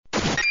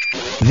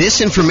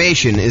This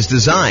information is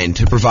designed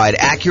to provide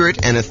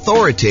accurate and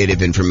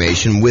authoritative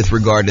information with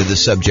regard to the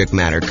subject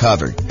matter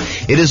covered.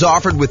 It is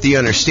offered with the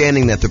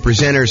understanding that the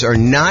presenters are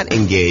not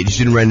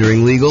engaged in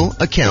rendering legal,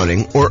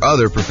 accounting, or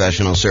other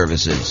professional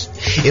services.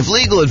 If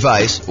legal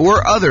advice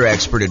or other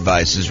expert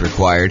advice is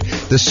required,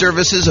 the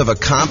services of a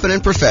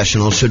competent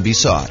professional should be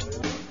sought.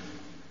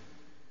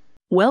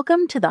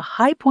 Welcome to the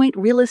High Point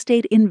Real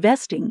Estate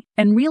Investing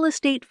and Real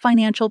Estate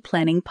Financial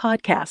Planning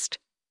Podcast.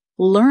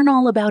 Learn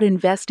all about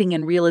investing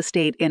in real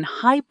estate in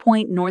High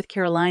Point, North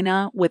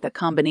Carolina, with a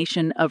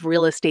combination of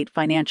real estate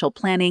financial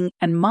planning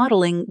and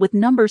modeling with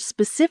numbers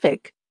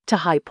specific to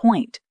High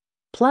Point,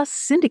 plus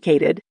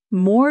syndicated,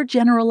 more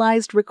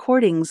generalized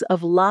recordings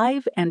of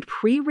live and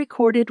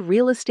pre-recorded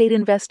real estate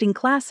investing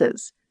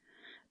classes,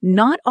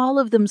 not all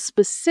of them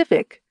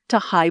specific to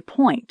High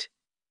Point.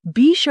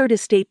 Be sure to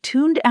stay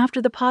tuned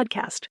after the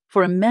podcast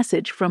for a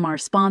message from our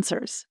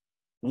sponsors.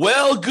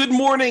 Well, good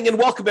morning and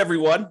welcome,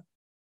 everyone.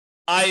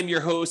 I am your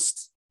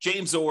host,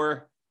 James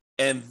Orr,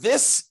 and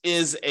this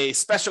is a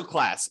special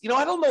class.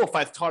 I don't know if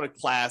I've taught a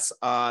class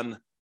on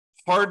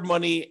hard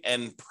money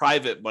and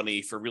private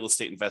money for real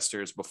estate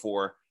investors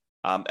before,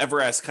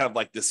 ever as kind of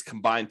like this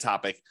combined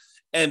topic.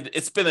 And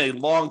it's been a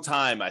long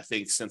time, I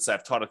think, since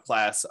I've taught a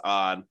class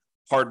on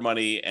hard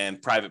money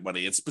and private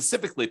money, and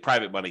specifically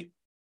private money.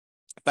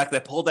 In fact, I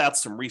pulled out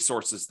some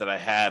resources that I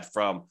had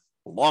from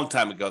a long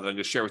time ago that I'm going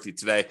to share with you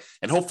today,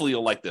 and hopefully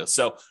you'll like this.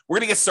 So we're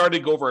going to get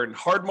started, go over in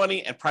hard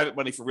money and private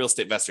money for real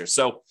estate investors.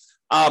 So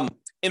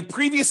in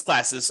previous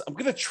classes, I'm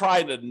going to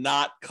try to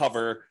not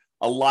cover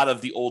a lot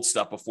of the old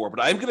stuff before,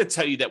 but I'm going to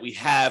tell you that we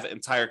have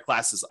entire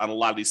classes on a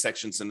lot of these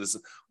sections, and there's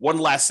one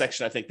last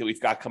section I think that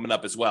we've got coming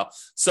up as well.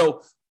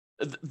 So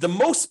the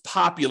most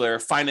popular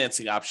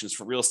financing options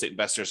for real estate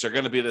investors are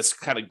going to be this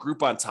kind of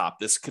group on top,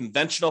 this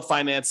conventional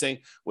financing,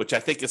 which I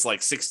think is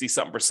like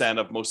 60-something%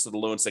 of most of the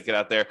loans that get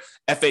out there.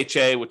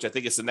 FHA, which I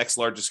think is the next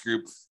largest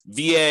group.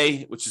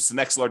 VA, which is the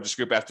next largest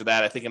group after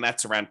that, I think, and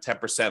that's around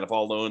 10% of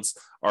all loans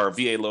are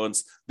VA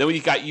loans. Then when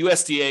you got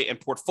USDA and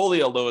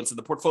portfolio loans, and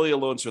the portfolio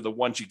loans are the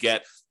ones you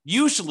get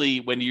usually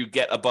when you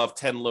get above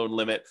 10 loan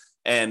limit,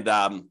 and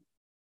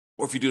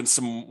or if you're doing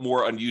some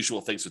more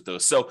unusual things with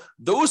those. So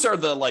those are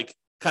the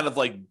kind of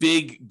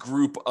big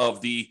group of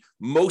the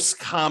most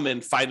common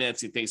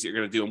financing things that you're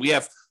going to do. And we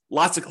have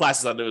lots of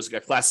classes on those. We've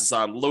got classes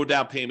on low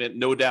down payment,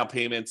 no down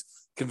payment,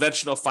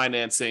 conventional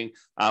financing.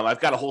 I've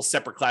got a whole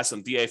separate class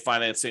on VA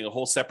financing, a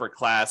whole separate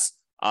class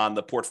on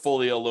the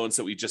portfolio loans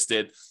that we just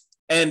did.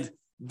 And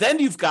then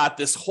you've got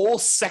this whole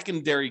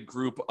secondary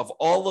group of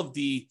all of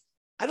the,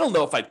 I don't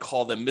know if I'd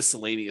call them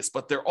miscellaneous,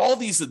 but they're all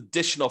these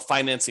additional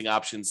financing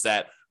options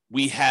that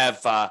we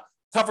have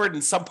covered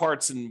in some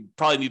parts and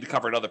probably need to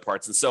cover in other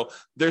parts. And so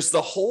there's the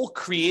whole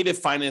creative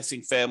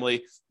financing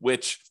family,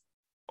 which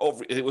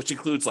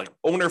includes like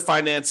owner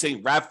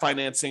financing, wrap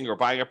financing, or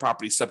buying a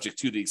property subject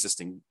to the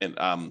existing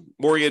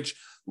mortgage,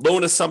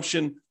 loan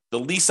assumption, the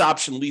lease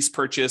option, lease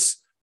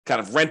purchase, kind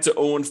of rent to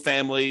own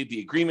family,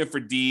 the agreement for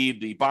deed,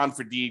 the bond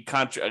for deed,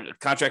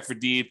 contract for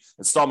deed,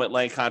 installment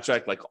land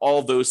contract, like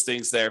all those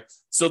things there.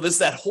 So there's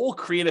that whole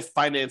creative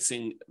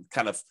financing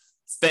kind of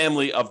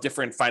family of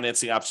different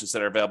financing options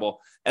that are available.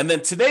 And then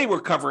today we're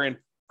covering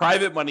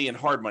private money and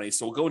hard money.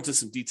 So we'll go into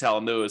some detail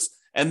on those.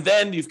 And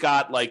then you've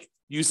got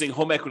using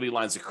home equity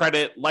lines of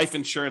credit, life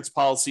insurance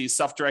policies,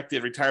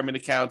 self-directed retirement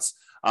accounts,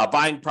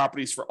 buying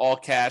properties for all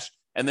cash,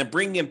 and then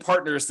bringing in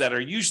partners that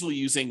are usually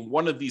using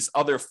one of these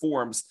other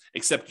forms,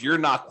 except you're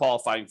not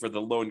qualifying for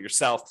the loan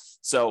yourself.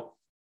 So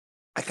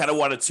I kind of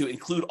wanted to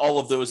include all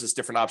of those as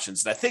different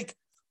options. And I think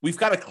we've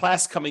got a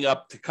class coming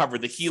up to cover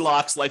the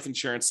HELOCs, life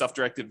insurance,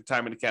 self-directed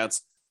retirement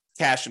accounts,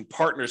 cash, and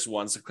partners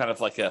ones, so kind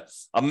of like a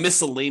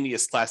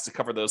miscellaneous class to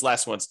cover those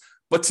last ones.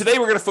 But today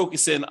we're going to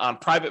focus in on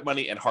private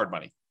money and hard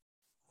money.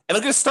 And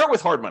I'm going to start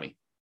with hard money.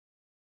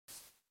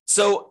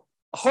 So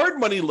hard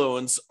money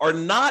loans are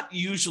not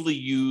usually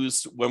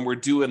used when we're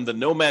doing the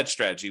nomad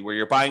strategy, where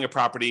you're buying a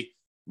property,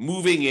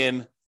 moving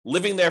in,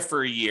 living there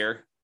for a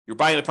year. You're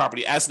buying a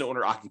property as an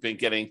owner-occupant,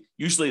 getting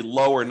usually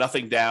low or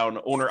nothing down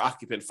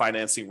owner-occupant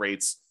financing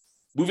rates,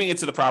 moving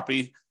into the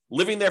property,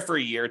 living there for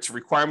a year. It's a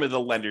requirement of the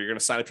lender. You're going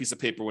to sign a piece of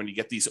paper when you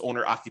get these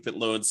owner-occupant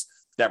loans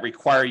that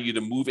require you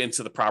to move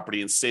into the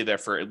property and stay there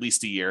for at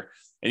least a year.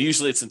 And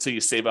usually it's until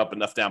you save up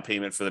enough down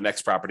payment for the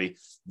next property.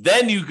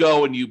 Then you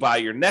go and you buy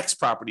your next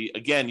property,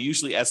 again,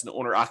 usually as an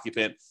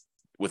owner-occupant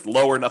with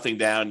low or nothing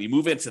down. You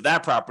move into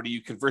that property,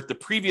 you convert the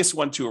previous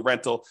one to a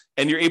rental,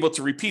 and you're able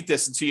to repeat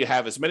this until you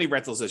have as many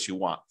rentals as you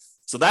want.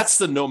 So that's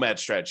the nomad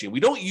strategy. We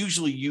don't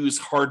usually use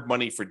hard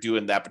money for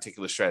doing that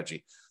particular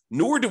strategy,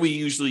 nor do we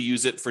usually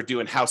use it for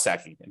doing house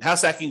hacking. And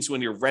house hacking is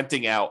when you're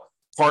renting out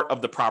part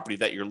of the property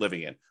that you're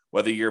living in,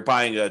 whether you're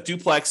buying a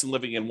duplex and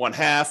living in one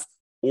half,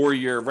 or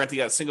you're renting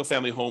out a single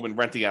family home and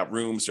renting out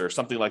rooms or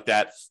something like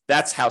that.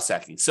 That's house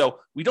hacking. So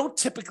we don't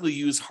typically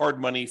use hard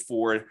money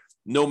for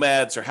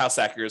nomads or house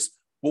hackers.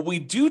 What we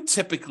do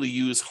typically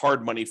use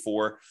hard money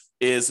for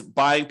is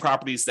buying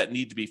properties that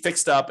need to be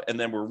fixed up and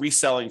then we're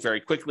reselling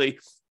very quickly,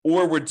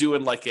 or we're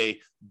doing like a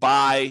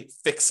buy,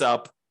 fix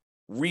up,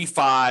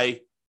 refi,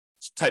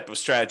 type of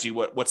strategy,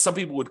 what some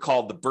people would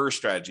call the BRRRR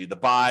strategy, the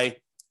buy,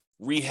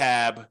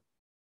 rehab,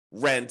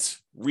 rent,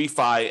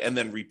 refi, and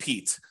then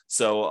repeat.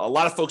 So a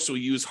lot of folks will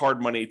use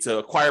hard money to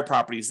acquire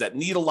properties that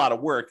need a lot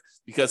of work,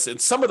 because in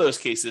some of those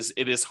cases,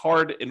 it is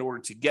hard in order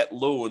to get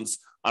loans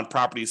on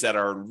properties that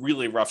are in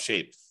really rough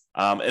shape.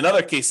 In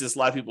other cases, a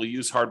lot of people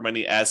use hard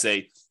money as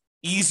a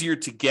easier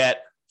to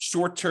get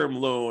short-term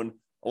loan.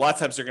 A lot of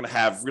times they're going to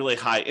have really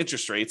high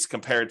interest rates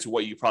compared to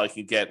what you probably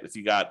can get if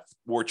you got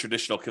more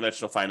traditional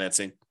conventional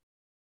financing.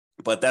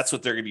 But that's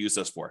what they're going to use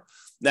those for.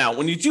 Now,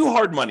 when you do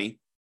hard money,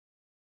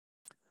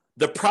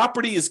 the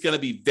property is going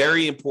to be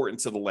very important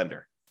to the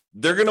lender.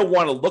 They're going to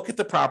want to look at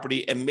the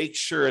property and make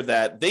sure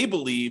that they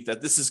believe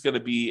that this is going to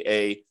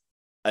be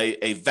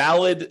a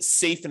valid,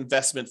 safe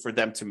investment for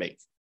them to make.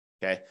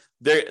 Okay.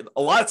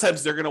 A lot of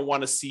times they're going to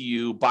want to see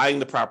you buying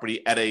the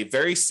property at a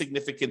very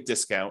significant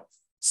discount,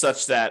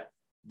 such that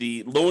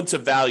the loan to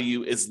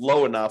value is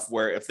low enough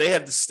where if they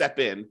had to step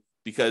in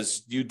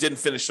because you didn't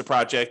finish the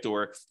project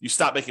or you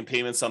stop making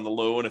payments on the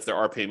loan, if there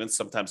are payments,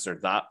 sometimes they're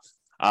not.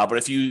 But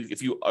if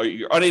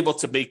you're unable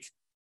to make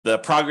the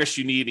progress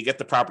you need to get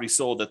the property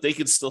sold, that they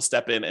can still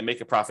step in and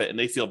make a profit, and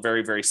they feel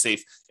very, very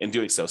safe in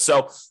doing so.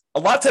 So a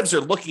lot of times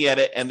they're looking at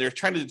it and they're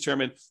trying to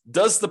determine,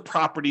 does the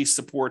property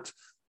support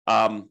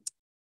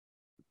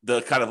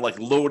the kind of like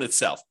loan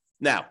itself?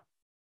 Now,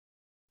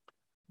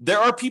 there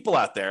are people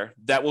out there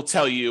that will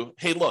tell you,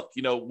 hey, look,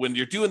 when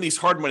you're doing these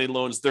hard money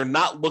loans, they're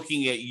not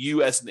looking at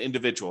you as an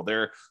individual.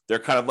 They're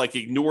kind of like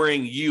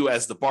ignoring you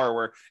as the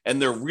borrower,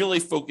 and they're really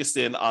focused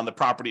in on the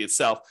property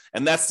itself.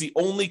 And that's the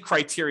only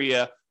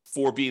criteria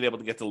for being able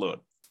to get the loan.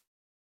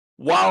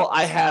 While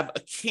I have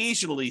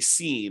occasionally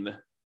seen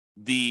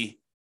the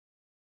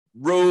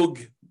rogue,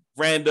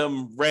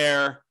 random,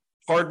 rare,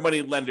 hard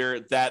money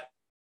lender that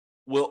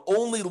will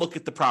only look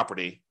at the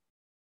property,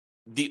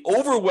 the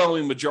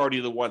overwhelming majority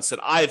of the ones that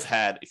I've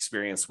had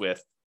experience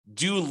with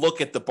do look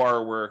at the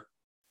borrower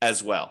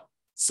as well.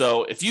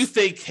 So if you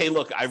think, hey,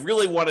 look, I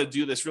really want to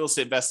do this real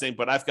estate investing,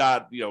 but I've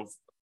got,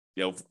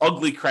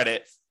 ugly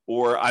credit,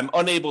 or I'm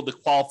unable to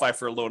qualify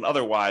for a loan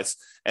otherwise,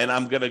 and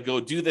I'm going to go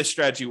do this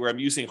strategy where I'm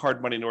using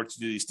hard money in order to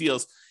do these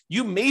deals,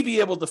 you may be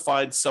able to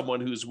find someone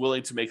who's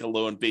willing to make a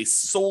loan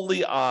based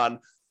solely on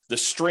the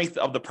strength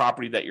of the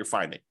property that you're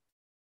finding.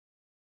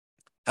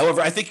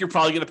 However, I think you're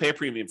probably going to pay a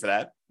premium for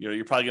that.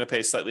 You're probably going to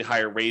pay slightly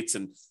higher rates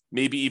and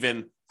maybe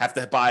even have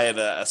to buy at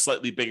a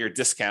slightly bigger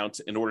discount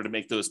in order to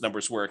make those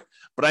numbers work.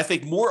 But I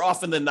think more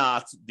often than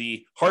not,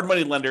 the hard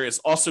money lender is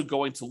also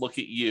going to look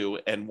at you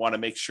and want to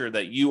make sure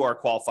that you are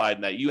qualified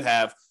and that you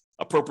have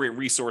appropriate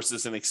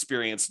resources and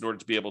experience in order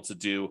to be able to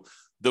do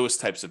those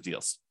types of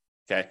deals.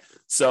 Okay.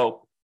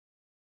 So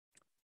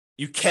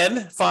you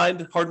can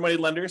find hard money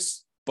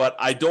lenders, but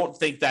I don't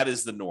think that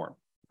is the norm.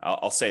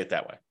 I'll say it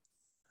that way.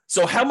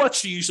 So how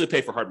much do you usually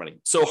pay for hard money?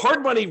 So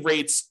hard money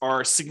rates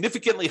are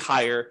significantly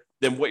higher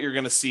than what you're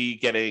going to see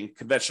getting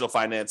conventional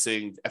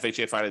financing,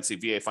 FHA financing,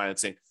 VA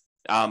financing.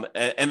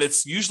 And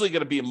it's usually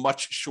going to be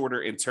much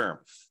shorter in term.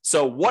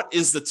 So what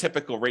is the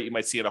typical rate you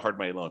might see in a hard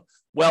money loan?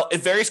 Well,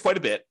 it varies quite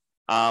a bit.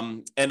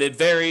 And it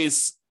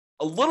varies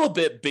a little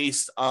bit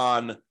based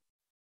on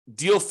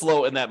deal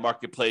flow in that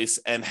marketplace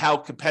and how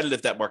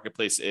competitive that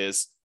marketplace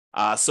is.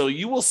 So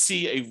you will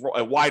see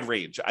a wide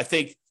range. I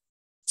think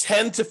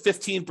 10 to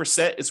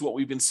 15% is what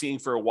we've been seeing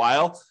for a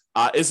while.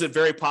 Is it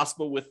very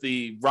possible with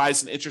the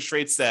rise in interest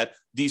rates that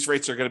these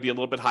rates are going to be a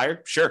little bit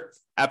higher? Sure,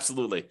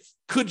 absolutely.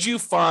 Could you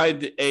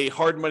find a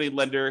hard money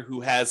lender who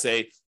has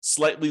a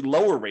slightly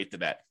lower rate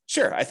than that?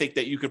 Sure, I think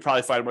that you could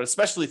probably find one,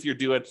 especially if you're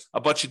doing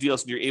a bunch of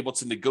deals and you're able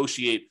to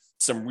negotiate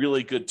some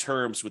really good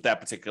terms with that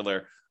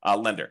particular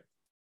lender.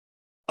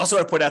 Also,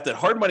 I point out that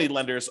hard money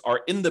lenders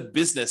are in the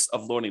business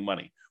of loaning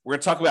money. We're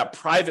going to talk about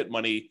private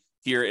money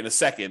here in a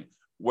second,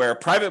 where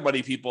private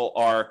money people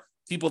are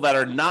people that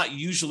are not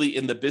usually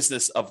in the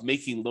business of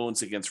making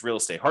loans against real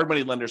estate. Hard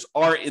money lenders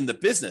are in the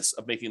business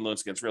of making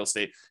loans against real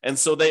estate. And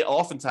so they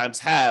oftentimes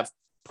have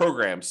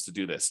programs to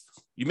do this.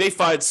 You may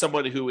find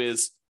someone who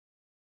is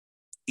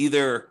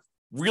either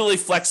really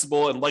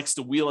flexible and likes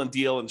to wheel and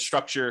deal and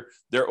structure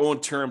their own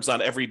terms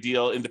on every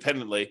deal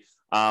independently,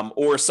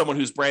 or someone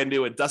who's brand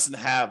new and doesn't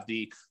have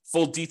the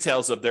full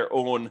details of their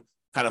own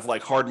kind of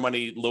like hard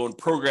money loan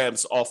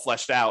programs all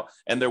fleshed out,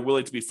 and they're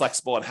willing to be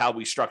flexible on how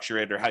we structure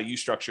it or how you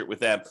structure it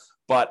with them.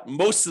 But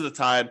most of the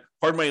time,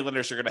 hard money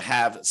lenders are going to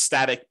have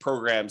static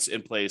programs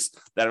in place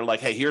that are like,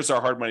 hey, here's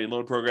our hard money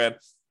loan program.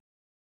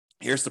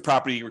 Here's the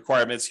property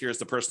requirements. Here's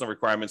the personal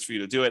requirements for you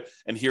to do it.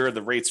 And here are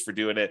the rates for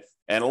doing it.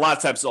 And a lot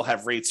of times they'll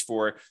have rates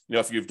for,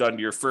 if you've done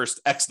your first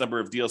X number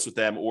of deals with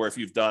them, or if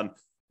you've done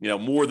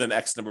more than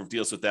X number of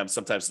deals with them,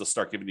 sometimes they'll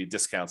start giving you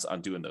discounts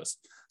on doing those.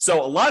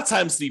 So a lot of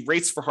times the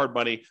rates for hard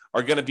money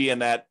are going to be in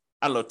that,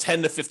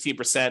 10 to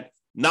 15%,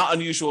 not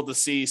unusual to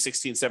see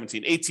 16,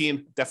 17,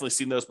 18, definitely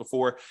seen those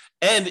before.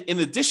 And in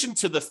addition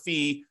to the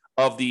fee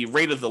of the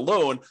rate of the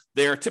loan,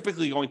 they're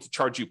typically going to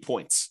charge you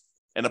points.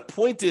 And a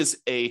point is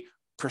a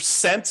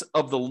percent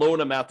of the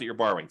loan amount that you're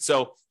borrowing.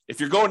 So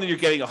if you're going and you're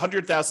getting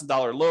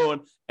 $100,000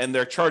 loan and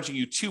they're charging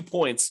you 2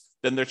 points,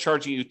 then they're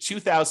charging you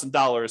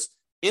 $2,000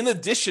 in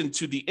addition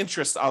to the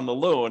interest on the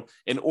loan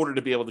in order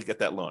to be able to get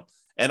that loan.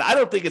 And I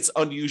don't think it's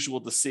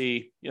unusual to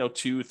see,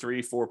 2,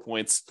 3, 4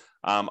 points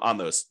on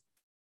those.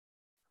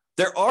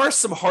 There are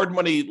some hard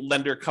money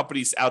lender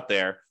companies out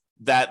there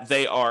that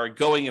they are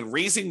going and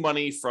raising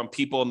money from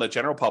people in the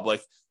general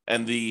public,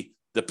 and the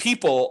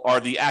people are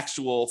the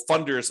actual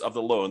funders of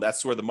the loan.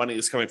 That's where the money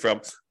is coming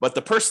from. But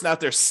the person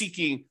out there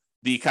seeking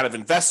the kind of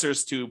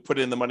investors to put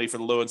in the money for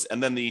the loans,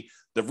 and then the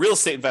real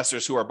estate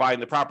investors who are buying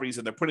the properties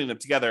and they're putting them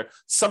together,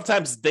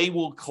 sometimes they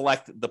will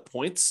collect the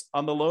points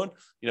on the loan.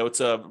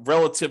 It's a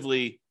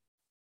relatively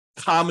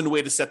common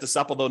way to set this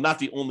up, although not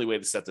the only way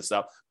to set this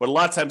up. But a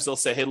lot of times they'll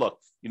say, hey, look,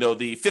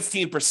 the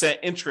 15%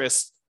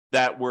 interest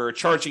that we're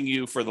charging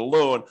you for the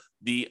loan,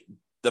 the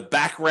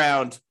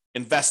background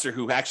investor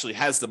who actually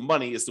has the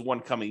money is the one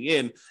coming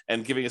in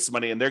and giving us the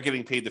money, and they're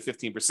getting paid the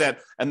 15%.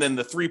 And then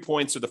the 3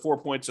 points or the 4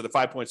 points or the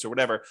 5 points or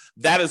whatever,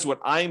 that is what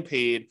I'm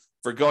paid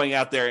for going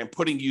out there and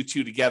putting you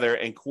two together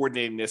and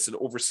coordinating this and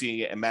overseeing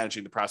it and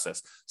managing the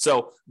process.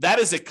 So that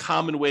is a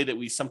common way that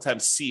we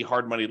sometimes see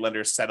hard money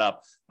lenders set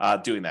up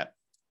doing that.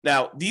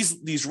 Now,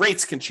 these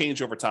rates can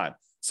change over time.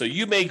 So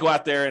you may go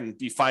out there and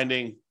be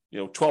finding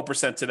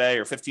 12% today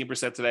or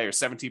 15% today or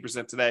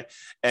 17% today.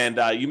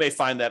 And you may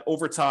find that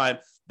over time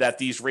that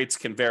these rates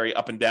can vary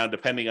up and down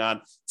depending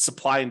on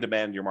supply and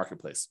demand in your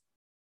marketplace.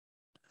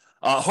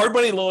 Hard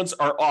money loans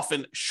are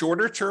often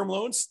shorter term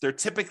loans. They're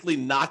typically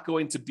not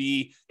going to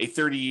be a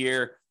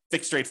 30-year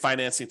fixed rate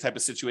financing type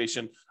of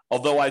situation.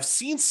 Although I've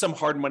seen some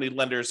hard money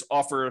lenders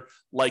offer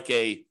like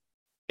a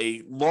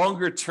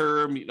longer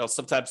term,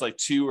 sometimes like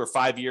 2 or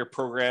 5 year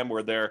program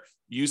where they're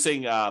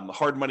using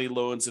hard money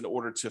loans in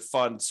order to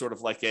fund sort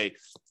of like a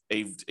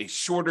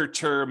shorter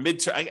term,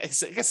 midterm, I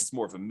guess it's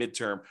more of a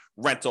midterm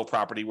rental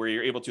property where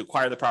you're able to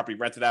acquire the property,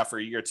 rent it out for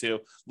a year or two,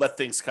 let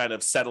things kind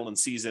of settle in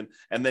season,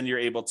 and then you're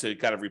able to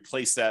kind of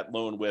replace that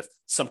loan with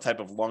some type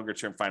of longer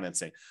term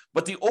financing.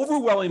 But the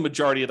overwhelming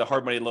majority of the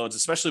hard money loans,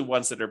 especially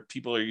ones that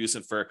people are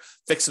using for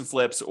fix and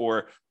flips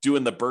or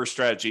doing the BRRRR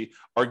strategy,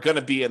 are going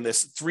to be in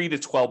this 3 to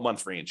 12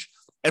 month range.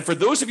 And for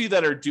those of you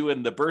that are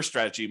doing the BRRRR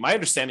strategy, my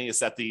understanding is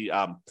that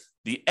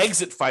the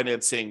exit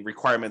financing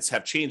requirements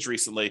have changed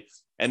recently.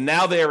 And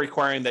now they are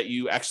requiring that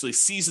you actually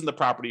season the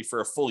property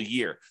for a full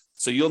year.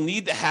 So you'll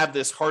need to have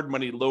this hard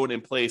money loan in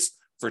place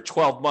for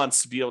 12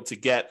 months to be able to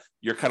get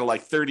your kind of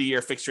like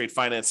 30-year fixed rate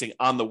financing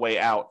on the way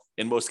out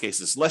in most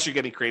cases, unless you're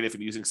getting creative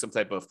and using some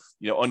type of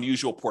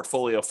unusual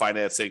portfolio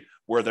financing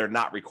where they're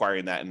not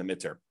requiring that in the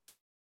midterm.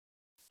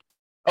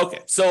 Okay,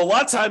 so a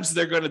lot of times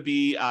they're going to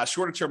be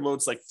shorter term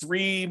loans, like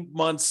 3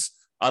 months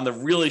on the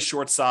really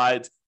short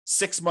side.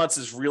 6 months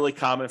is really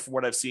common from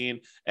what I've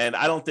seen. And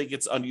I don't think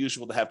it's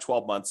unusual to have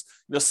 12 months.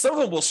 Some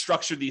of them will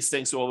structure these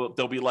things. So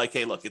they'll be like,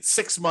 hey, look, it's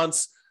 6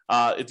 months.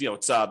 It's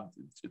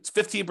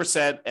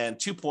 15% and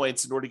 2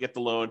 points in order to get the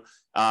loan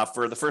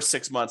for the first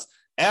 6 months.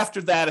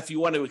 After that, if you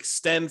want to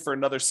extend for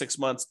another 6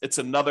 months, it's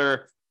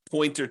another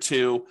point or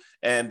two.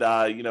 And,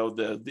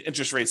 the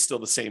interest rate's still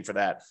the same for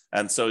that.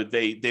 And so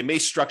they may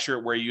structure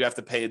it where you have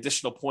to pay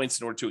additional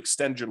points in order to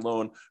extend your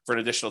loan for an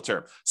additional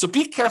term. So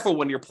be careful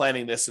when you're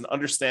planning this and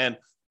understand,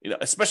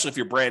 especially if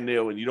you're brand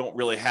new and you don't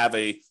really have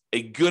a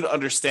good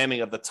understanding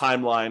of the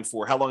timeline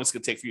for how long it's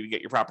going to take for you to get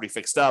your property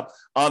fixed up,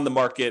 on the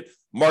market,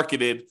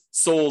 marketed,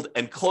 sold,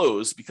 and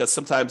closed, because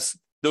sometimes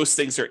those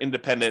things are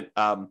independent,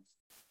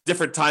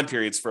 different time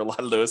periods for a lot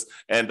of those.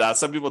 And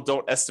some people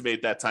don't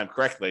estimate that time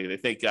correctly. They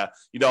think,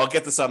 I'll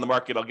get this on the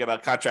market, I'll get a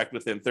contract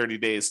within 30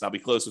 days, and I'll be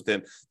closed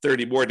within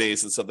 30 more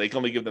days. And so they can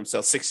only give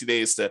themselves 60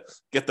 days to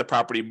get the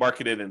property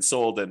marketed and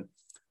sold. And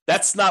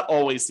that's not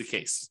always the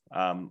case.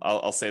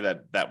 I'll say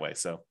that way.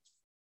 So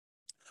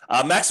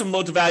maximum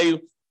loan to value,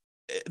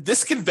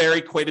 this can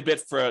vary quite a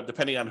bit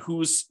depending on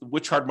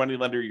which hard money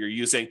lender you're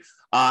using.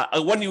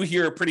 One you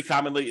hear pretty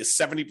commonly is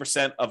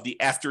 70% of the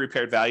after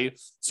repaired value.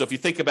 So if you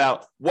think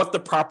about what the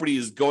property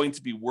is going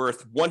to be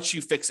worth once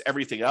you fix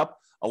everything up,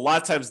 a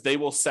lot of times they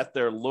will set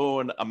their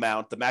loan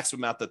amount, the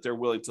maximum amount that they're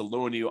willing to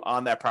loan you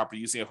on that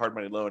property using a hard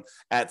money loan,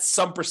 at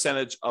some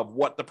percentage of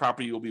what the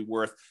property will be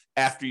worth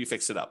after you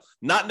fix it up.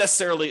 Not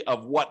necessarily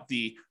of what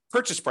the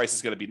purchase price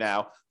is going to be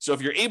now. So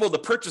if you're able to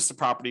purchase the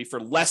property for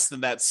less than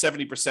that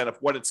 70% of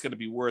what it's going to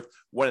be worth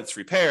when it's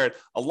repaired,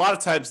 a lot of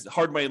times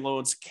hard money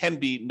loans can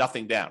be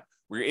nothing down,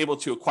 where you're able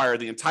to acquire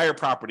the entire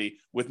property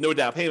with no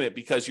down payment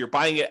because you're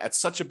buying it at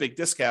such a big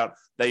discount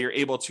that you're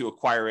able to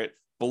acquire it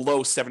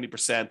below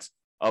 70%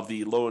 of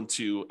the loan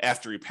to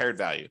after repaired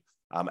value,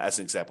 as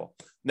an example.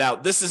 Now,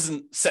 this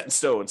isn't set in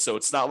stone, so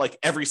it's not like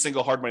every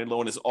single hard money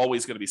loan is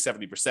always going to be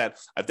 70%.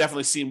 I've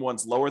definitely seen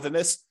ones lower than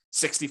this.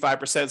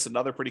 65% is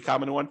another pretty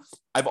common one.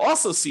 I've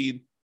also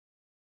seen,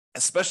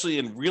 especially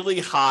in really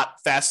hot,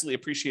 fastly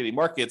appreciating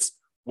markets,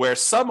 where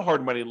some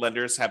hard money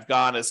lenders have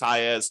gone as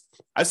high as,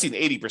 I've seen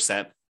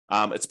 80%.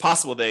 It's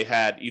possible they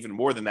had even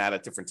more than that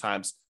at different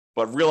times,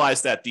 but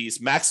realize that these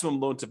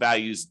maximum loan to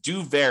values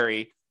do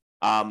vary.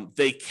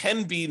 They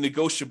can be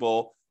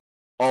negotiable,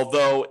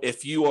 although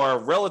if you are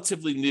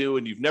relatively new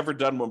and you've never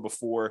done one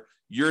before,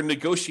 your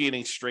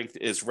negotiating strength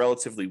is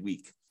relatively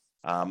weak.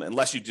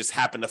 unless you just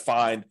happen to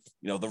find,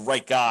 the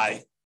right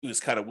guy who's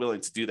kind of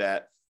willing to do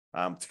that,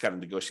 to kind of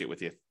negotiate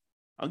with you.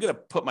 I'm going to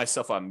put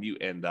myself on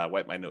mute and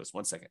wipe my nose.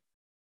 1 second.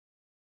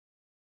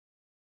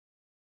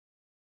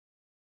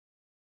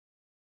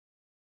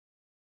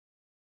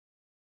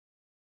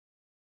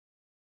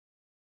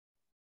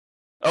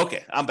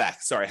 Okay, I'm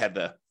back. Sorry, I had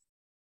to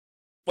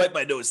wipe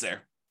my nose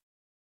there.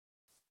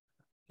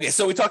 Okay,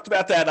 so we talked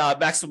about that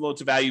maximum loan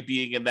to value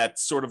being in that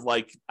sort of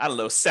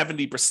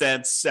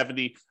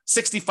 70%,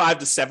 65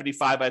 to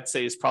 75, I'd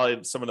say is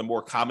probably some of the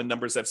more common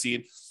numbers I've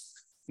seen.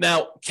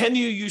 Now, can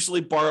you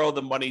usually borrow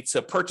the money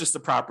to purchase the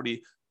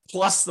property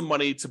plus the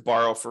money to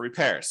borrow for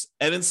repairs?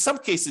 And in some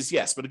cases,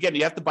 yes. But again,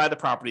 you have to buy the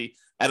property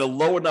at a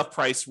low enough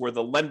price where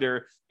the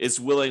lender is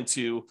willing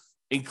to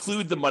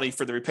include the money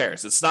for the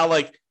repairs. It's not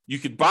like you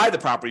could buy the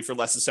property for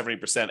less than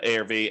 70%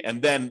 ARV,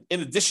 and then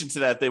in addition to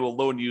that, they will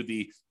loan you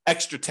the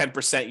extra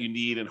 10% you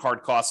need in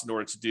hard costs in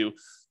order to do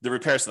the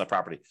repairs on the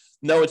property.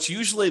 No, it's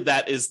usually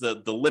that is the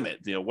limit.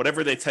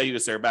 Whatever they tell you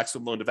is their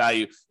maximum loan to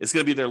value is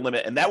going to be their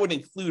limit, and that would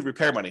include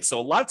repair money. So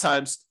a lot of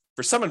times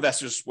for some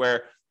investors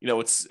where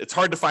it's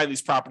hard to find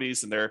these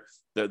properties and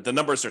the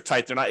numbers are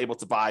tight, they're not able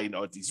to buy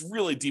these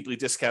really deeply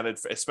discounted,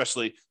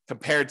 especially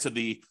compared to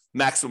the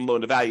maximum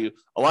loan to value.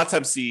 A lot of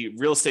times the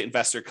real estate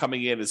investor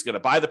coming in is going to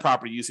buy the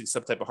property using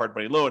some type of hard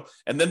money loan,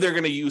 and then they're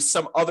going to use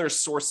some other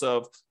source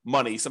of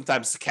money,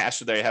 sometimes the cash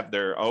that they have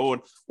their own,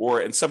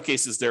 or in some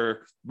cases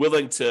they're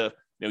willing to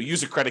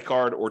use a credit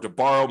card or to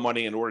borrow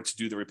money in order to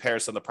do the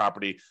repairs on the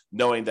property,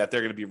 knowing that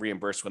they're going to be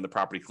reimbursed when the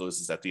property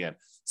closes at the end.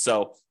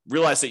 So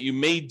realize that you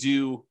may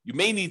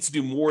need to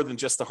do more than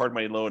just the hard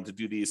money loan to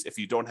do these if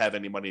you don't have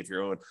any money of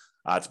your own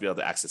to be able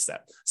to access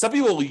that. Some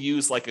people will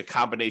use a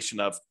combination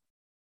of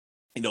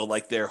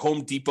their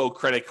Home Depot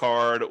credit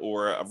card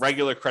or a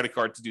regular credit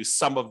card to do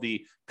some of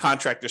the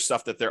contractor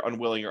stuff that they're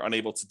unwilling or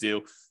unable to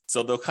do.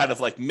 So they'll kind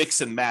of mix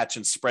and match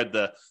and spread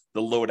the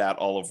load out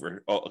all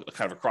over,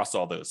 kind of across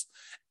all those.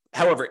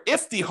 However,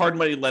 if the hard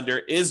money lender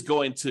is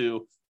going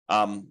to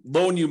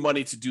loan you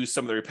money to do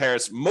some of the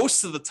repairs,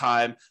 most of the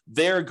time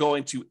they're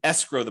going to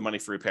escrow the money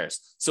for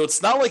repairs. So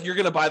it's not like you're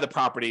going to buy the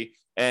property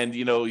and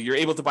you're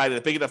able to buy it at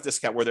a big enough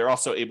discount where they're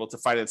also able to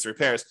finance the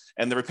repairs,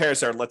 and the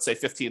repairs are, let's say,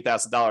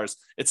 $15,000.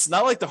 It's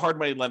not like the hard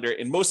money lender,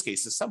 in most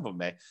cases, some of them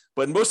may,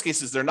 but in most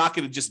cases, they're not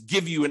going to just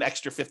give you an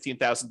extra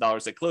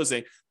 $15,000 at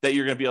closing that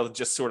you're going to be able to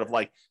just sort of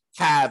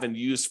have and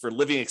use for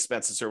living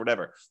expenses or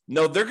whatever.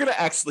 No, they're going to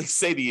actually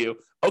say to you,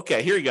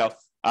 okay, here you go.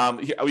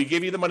 We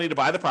gave you the money to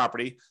buy the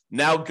property.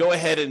 Now go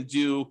ahead and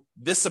do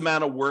this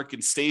amount of work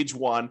in stage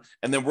one,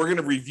 and then we're going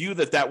to review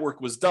that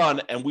work was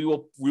done, and we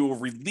will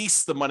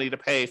release the money to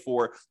pay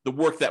for the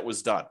work that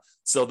was done.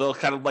 So they'll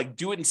kind of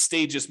do it in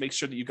stages, make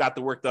sure that you got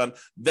the work done.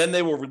 Then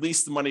they will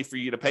release the money for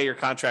you to pay your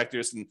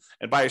contractors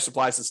and buy your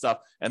supplies and stuff.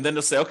 And then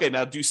they'll say, okay,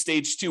 now do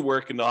stage 2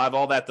 work, and they'll have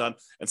all that done.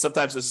 And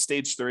sometimes there's a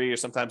stage 3, or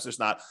sometimes there's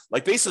not.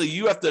 Basically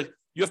you have to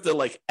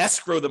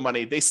escrow the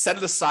money. They set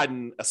it aside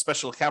in a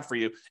special account for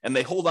you, and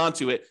they hold on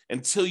to it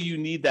until you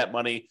need that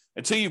money,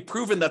 until you've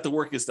proven that the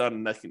work is done,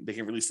 and they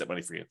can release that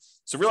money for you.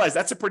 So realize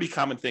that's a pretty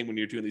common thing when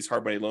you're doing these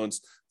hard money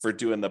loans for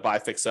doing the buy,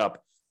 fix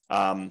up,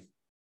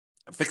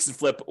 fix and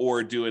flip,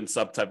 or doing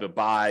some type of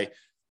buy,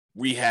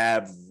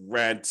 rehab,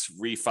 rent,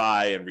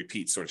 refi, and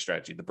repeat sort of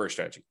strategy, the BRRRR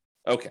strategy.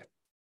 Okay.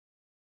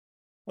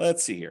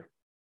 Let's see here.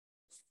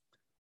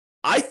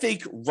 I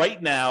think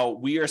right now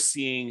we are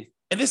seeing,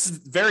 and this is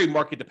very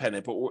market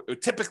dependent,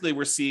 but typically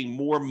we're seeing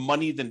more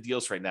money than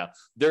deals right now.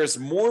 There's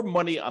more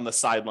money on the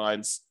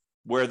sidelines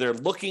where they're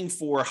looking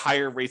for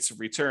higher rates of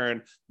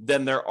return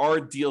than there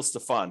are deals to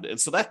fund. And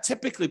so that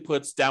typically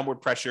puts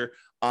downward pressure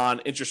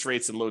on interest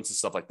rates and loans and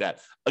stuff like that.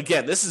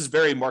 Again, this is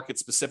very market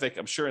specific.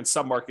 I'm sure in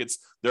some markets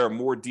there are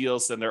more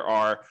deals than there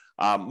are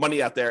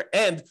money out there.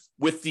 And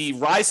with the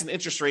rise in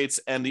interest rates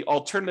and the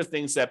alternative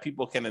things that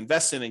people can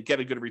invest in and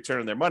get a good return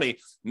on their money,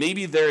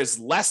 maybe there is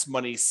less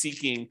money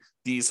seeking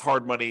these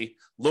hard money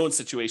loan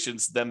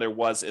situations than there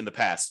was in the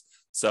past.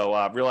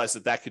 So realize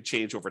that could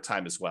change over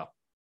time as well.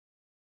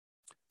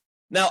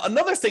 Now,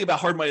 another thing about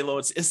hard money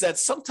loans is that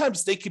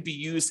sometimes they could be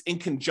used in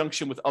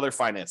conjunction with other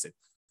financing.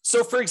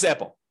 So for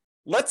example,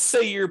 let's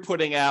say you're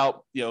putting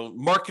out,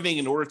 marketing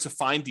in order to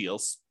find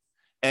deals,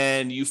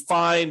 and you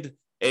find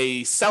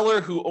a seller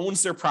who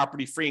owns their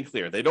property free and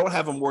clear. They don't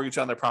have a mortgage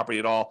on their property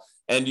at all.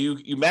 And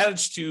you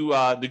manage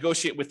to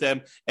negotiate with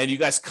them, and you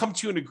guys come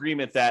to an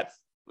agreement that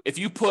if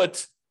you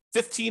put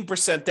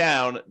 15%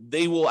 down,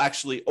 they will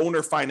actually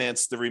owner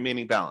finance the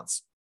remaining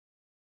balance.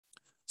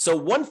 So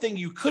one thing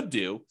you could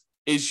do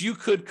is you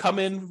could come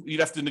in,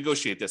 you'd have to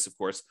negotiate this, of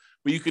course,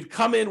 but you could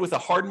come in with a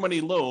hard money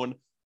loan,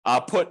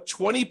 put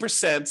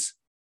 20%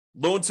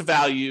 loan to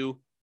value,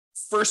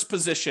 first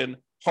position,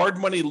 hard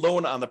money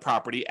loan on the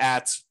property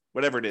at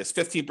whatever it is,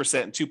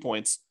 15% and 2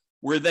 points,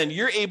 where then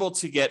you're able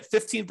to get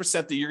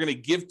 15% that you're going to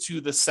give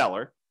to the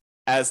seller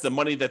as the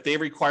money that they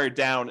require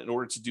down in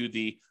order to do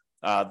the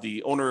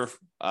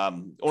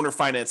owner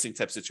financing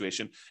type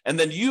situation. And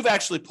then you've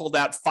actually pulled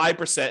out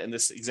 5% in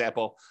this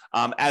example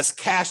as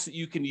cash that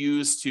you can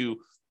use to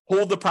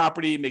hold the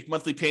property, make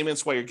monthly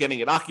payments while you're getting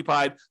it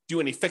occupied,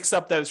 do any fix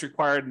up that is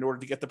required in order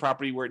to get the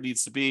property where it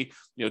needs to be,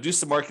 do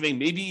some marketing,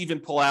 maybe even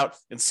pull out,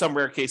 in some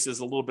rare cases,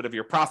 a little bit of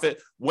your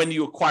profit when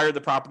you acquire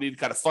the property to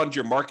kind of fund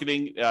your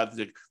marketing,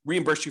 to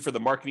reimburse you for the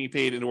marketing you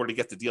paid in order to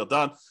get the deal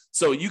done.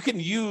 So you can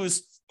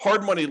use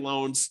hard money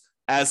loans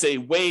as a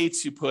way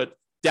to put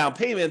down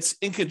payments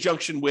in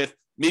conjunction with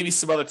maybe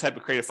some other type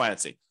of creative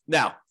financing.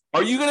 Now,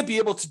 are you going to be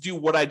able to do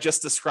what I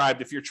just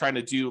described if you're trying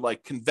to do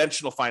like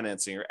conventional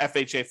financing or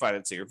FHA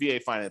financing or VA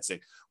financing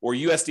or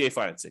USDA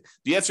financing?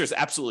 The answer is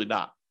absolutely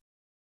not.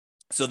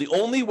 So the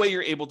only way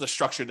you're able to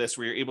structure this,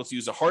 where you're able to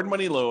use a hard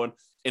money loan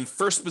in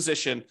first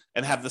position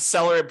and have the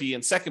seller be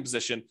in second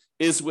position,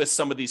 is with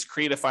some of these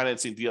creative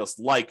financing deals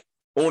like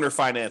owner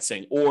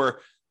financing,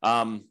 or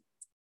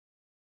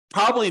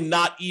probably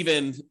not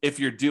even if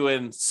you're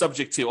doing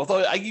subject to,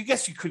 although I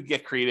guess you could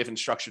get creative and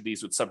structure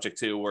these with subject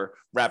to or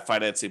wrap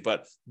financing,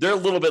 but they're a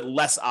little bit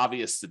less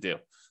obvious to do.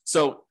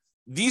 So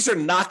these are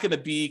not going to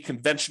be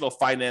conventional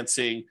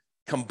financing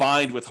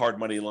combined with hard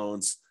money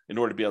loans in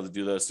order to be able to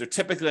do those. They're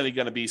typically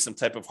going to be some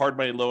type of hard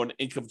money loan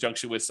in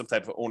conjunction with some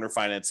type of owner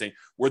financing,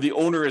 where the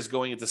owner is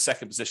going into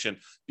second position,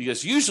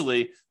 because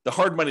usually the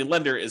hard money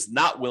lender is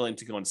not willing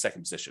to go into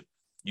second position.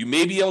 You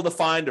may be able to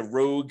find a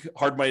rogue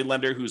hard money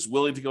lender who's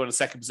willing to go into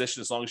second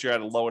position as long as you're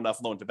at a low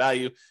enough loan to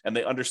value and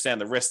they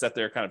understand the risk that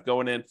they're kind of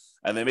going in,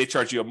 and they may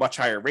charge you a much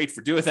higher rate for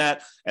doing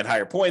that and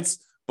higher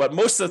points. But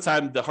most of the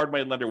time, the hard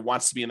money lender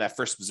wants to be in that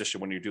first position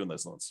when you're doing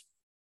those loans.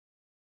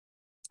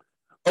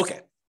 Okay,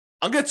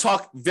 I'm going to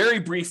talk very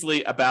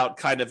briefly about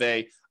kind of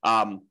a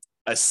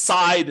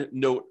side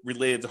note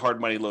related to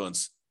hard money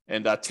loans.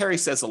 And Terry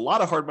says a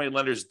lot of hard money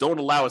lenders don't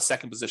allow a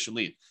second position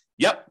lien.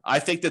 Yep, I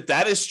think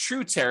that is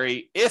true,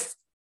 Terry. If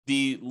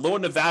the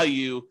loan to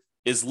value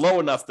is low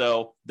enough,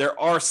 though, there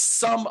are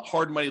some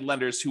hard money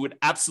lenders who would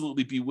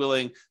absolutely be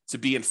willing to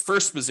be in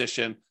first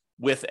position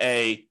with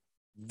a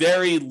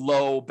very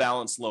low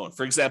balance loan.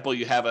 For example,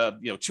 you have a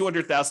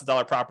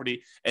 $200,000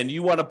 property and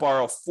you want to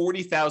borrow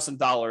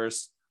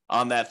 $40,000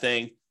 on that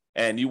thing,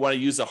 and you want to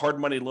use a hard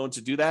money loan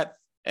to do that,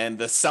 and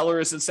the seller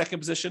is in second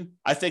position.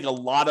 I think a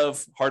lot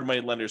of hard money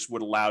lenders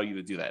would allow you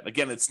to do that.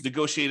 Again, it's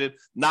negotiated.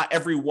 Not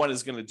everyone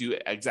is going to do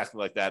it exactly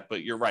like that,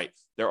 but you're right.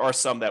 There are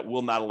some that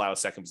will not allow a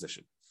second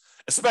position,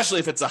 especially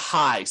if it's a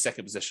high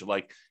second position.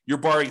 Like you're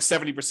borrowing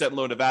 70%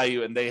 loan to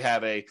value and they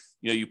have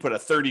you put a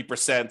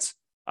 30%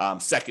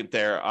 second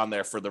on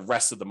there for the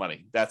rest of the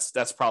money.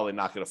 That's probably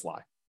not going to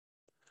fly.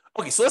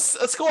 Okay, so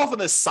let's go off on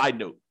this side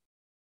note.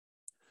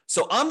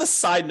 So on the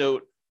side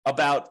note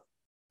about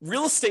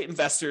real estate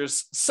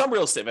investors, some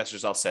real estate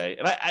investors, I'll say,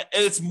 and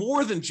it's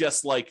more than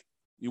just like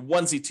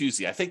onesie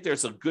twosie. I think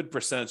there's a good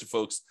percentage of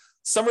folks.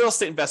 Some real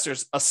estate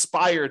investors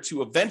aspire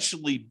to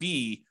eventually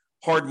be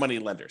hard money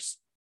lenders.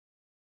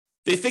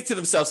 They think to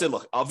themselves, "Hey,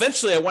 look,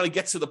 eventually I want to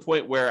get to the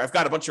point where I've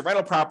got a bunch of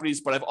rental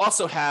properties, but I've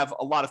also have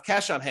a lot of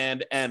cash on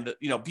hand, and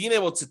being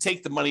able to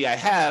take the money I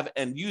have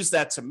and use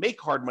that to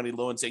make hard money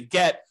loans and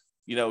get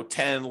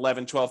 10,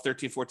 11, 12,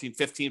 13, 14,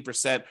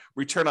 15%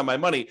 return on my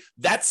money."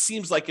 That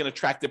seems like an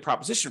attractive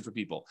proposition for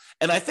people.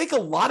 And I think a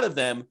lot of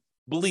them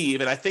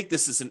believe, and I think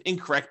this is an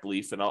incorrect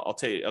belief, and I'll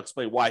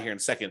explain why here in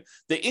a second.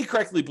 They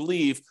incorrectly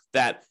believe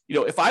that,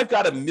 if I've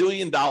got $1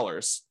 million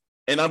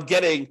and I'm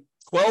getting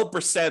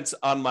 12%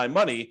 on my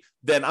money,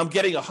 then I'm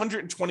getting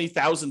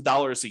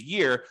 $120,000 a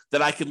year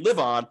that I can live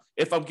on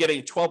if I'm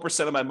getting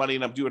 12% of my money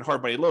and I'm doing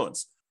hard money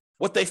loans.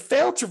 What they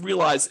fail to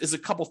realize is a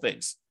couple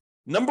things.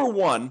 Number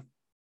one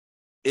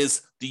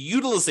is the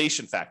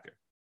utilization factor.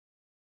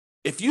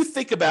 If you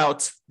think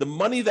about the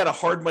money that a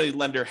hard money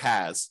lender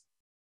has,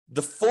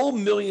 the full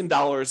 $1 million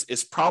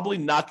is probably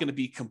not going to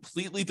be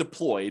completely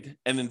deployed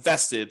and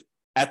invested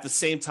at the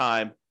same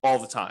time all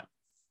the time.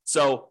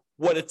 So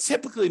what it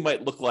typically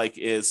might look like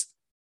is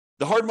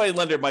the hard money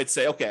lender might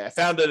say, okay, I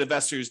found an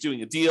investor who's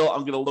doing a deal.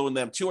 I'm going to loan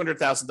them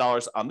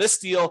 $200,000 on this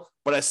deal,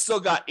 but I still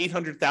got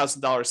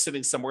 $800,000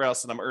 sitting somewhere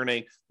else and I'm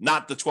earning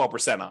not the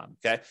 12% on,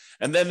 okay?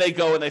 And then they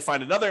go and they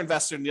find another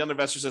investor, and the other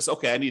investor says,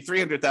 okay, I need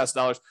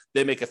 $300,000.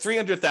 They make a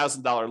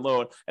 $300,000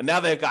 loan, and now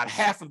they've got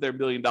half of their $1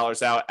 million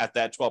out at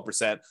that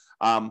 12%.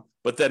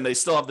 But then they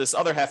still have this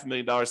other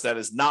 $500,000 that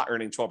is not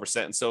earning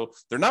 12%. And so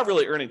they're not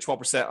really earning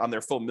 12% on their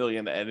full $1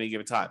 million at any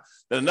given time.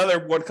 Then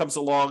another one comes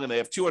along and they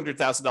have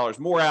 $200,000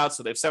 more out.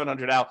 So they have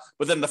 $700,000 out,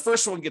 but then the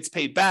first one gets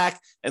paid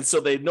back. And so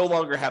they no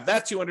longer have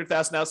that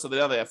 $200,000 out. So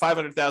now they have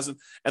 $500,000.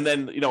 And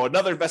then,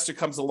 another investor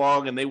comes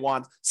along and they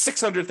want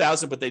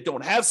 $600,000, but they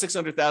don't have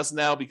 $600,000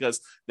 now because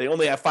they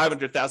only have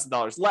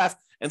 $500,000 left.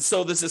 And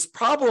so there's this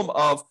problem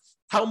of,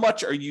 how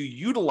much are you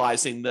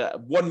utilizing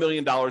the $1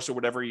 million or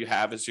whatever you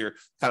have as your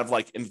kind of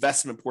like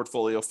investment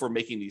portfolio for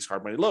making these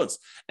hard money loans?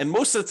 And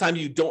most of the time,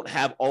 you don't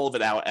have all of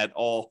it out at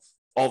all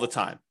the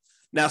time.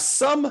 Now,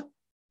 some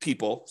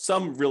people,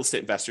 some real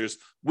estate investors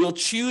will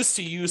choose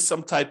to use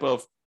some type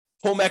of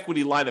home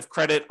equity line of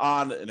credit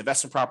on an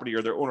investment property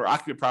or their owner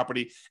occupant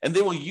property, and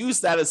they will use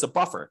that as a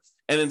buffer.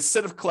 And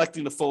instead of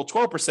collecting the full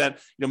 12%,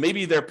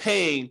 maybe they're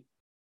paying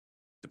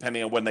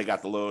depending on when they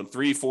got the loan,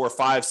 3, 4,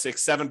 5,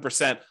 6,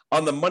 7%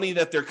 on the money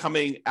that they're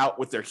coming out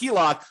with their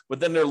HELOC, but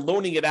then they're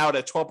loaning it out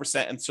at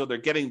 12%. And so they're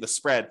getting the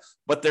spread,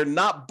 but they're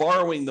not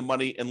borrowing the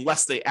money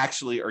unless they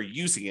actually are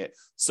using it.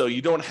 So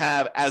you don't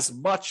have as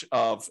much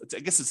of, I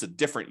guess it's a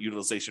different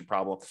utilization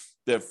problem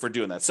for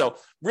doing that. So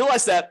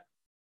realize that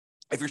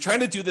if you're trying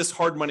to do this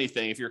hard money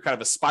thing, if you're kind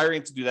of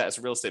aspiring to do that as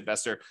a real estate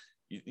investor,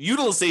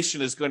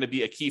 utilization is going to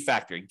be a key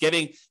factor.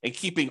 Getting and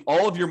keeping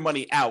all of your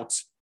money out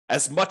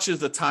as much of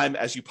the time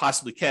as you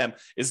possibly can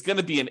is going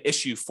to be an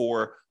issue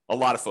for a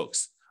lot of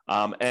folks.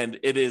 And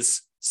it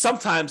is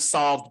sometimes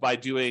solved by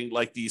doing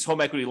like these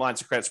home equity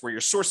lines of credits where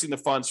you're sourcing the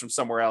funds from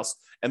somewhere else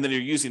and then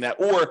you're using that,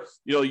 or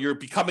you're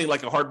becoming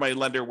like a hard money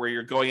lender where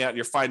you're going out and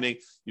you're finding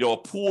a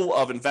pool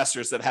of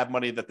investors that have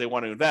money that they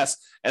want to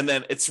invest, and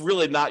then it's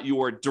really not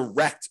your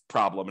direct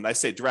problem. And I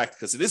say direct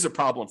because it is a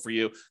problem for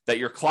you that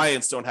your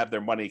clients don't have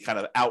their money kind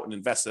of out and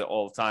invested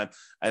all the time,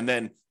 and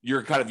then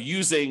you're kind of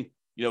using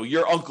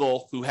your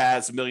uncle who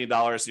has $1 million.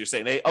 You're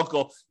saying, hey,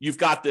 uncle, you've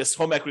got this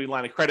home equity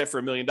line of credit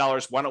for $1 million.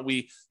 Why don't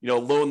we,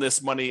 loan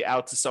this money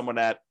out to someone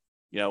at,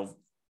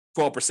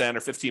 12% or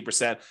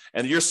 15%.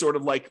 And you're sort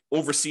of like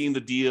overseeing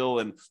the deal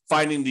and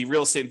finding the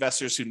real estate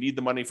investors who need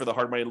the money for the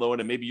hard money loan.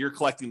 And maybe you're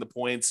collecting the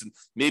points and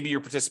maybe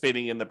you're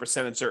participating in the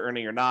percentage they're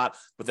earning or not.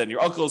 But then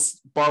your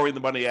uncle's borrowing the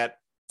money at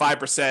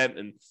 5%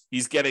 and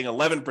he's getting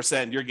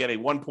 11% and you're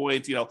getting 1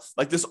 point,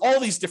 like there's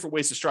all these different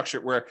ways to structure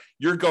it where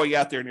you're going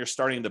out there and you're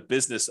starting the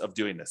business of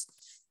doing this.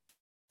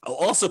 I'll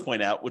also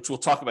point out, which we'll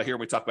talk about here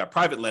when we talk about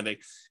private lending,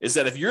 is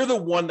that if you're the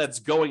one that's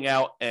going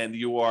out and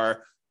you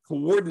are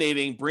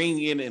coordinating,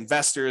 bringing in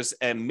investors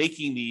and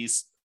making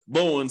these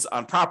loans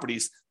on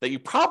properties, that you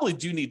probably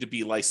do need to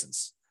be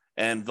licensed.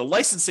 And the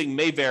licensing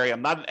may vary.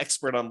 I'm not an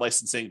expert on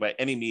licensing by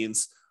any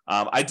means.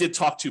 I did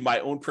talk to my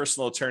own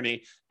personal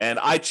attorney, and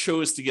I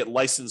chose to get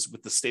licensed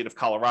with the state of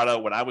Colorado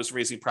when I was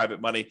raising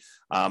private money.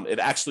 It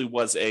actually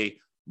was a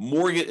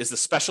mortgage, is a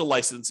special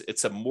license.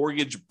 It's a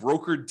mortgage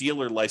broker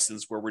dealer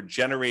license where we're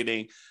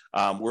generating,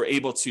 we're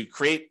able to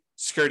create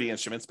security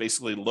instruments,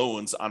 basically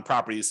loans on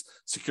properties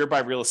secured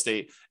by real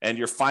estate, and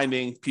you're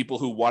finding people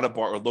who want to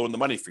borrow or loan the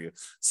money for you.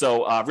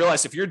 So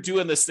realize if you're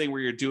doing this thing where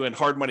you're doing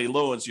hard money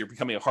loans, you're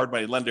becoming a hard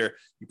money lender,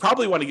 you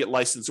probably want to get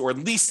licensed or at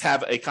least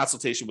have a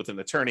consultation with an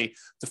attorney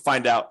to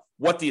find out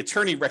what the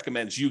attorney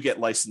recommends you get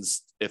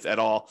licensed, if at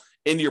all,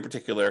 in your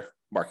particular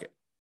market.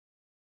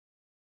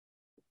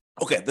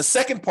 Okay, the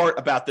second part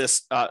about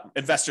this,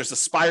 investors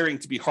aspiring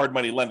to be hard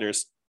money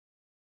lenders,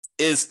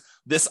 is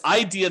this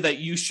idea that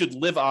you should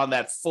live on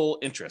that full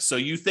interest. So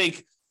you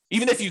think,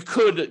 even if you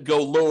could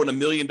go loan $1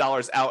 million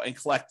out and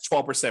collect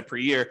 12% per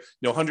year,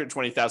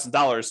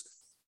 $120,000,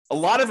 a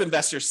lot of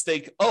investors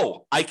think,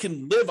 oh, I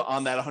can live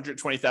on that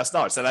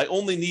 $120,000, and I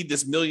only need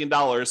this $1 million,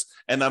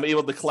 and I'm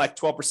able to collect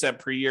 12%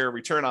 per year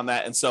return on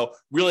that. And so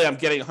really I'm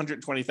getting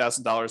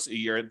 $120,000 a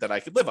year that I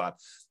could live on.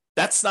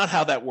 That's not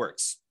how that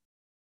works.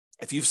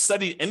 If you've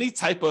studied any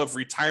type of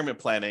retirement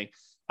planning,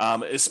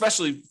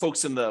 especially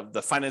folks in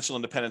the financial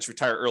independence,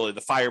 retire early,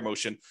 the FIRE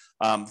motion,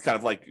 kind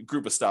of like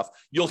group of stuff,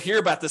 you'll hear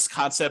about this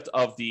concept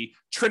of the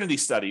Trinity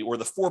study or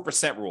the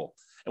 4% rule.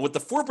 And what the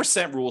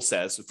 4% rule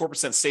says, the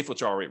 4% safe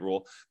withdrawal rate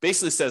rule,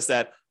 basically says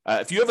that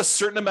if you have a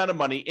certain amount of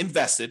money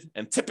invested,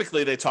 and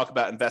typically they talk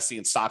about investing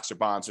in stocks or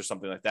bonds or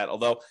something like that,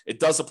 although it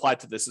does apply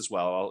to this as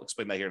well. I'll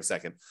explain that here in a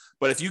second.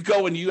 But if you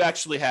go and you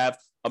actually have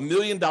 $1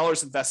 million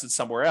invested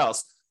somewhere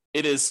else,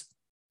 it is,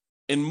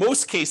 in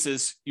most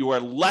cases, you are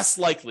less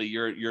likely,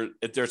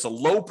 there's a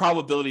low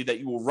probability that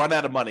you will run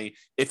out of money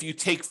if you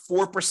take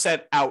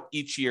 4% out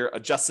each year,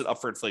 adjusted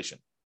up for inflation.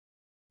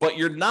 But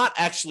you're not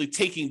actually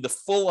taking the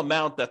full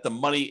amount that the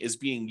money is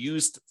being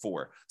used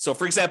for. So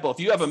for example, if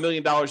you have $1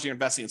 million you're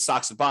investing in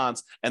stocks and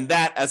bonds, and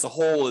that as a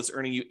whole is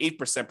earning you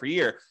 8% per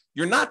year,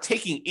 you're not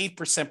taking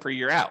 8% per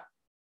year out.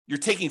 You're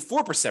taking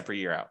 4% per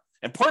year out.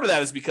 And part of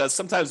that is because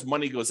sometimes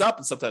money goes up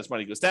and sometimes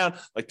money goes down.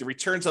 Like the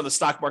returns on the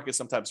stock market,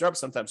 sometimes are up,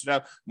 sometimes are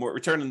down. More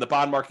return in the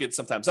bond market,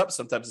 sometimes up,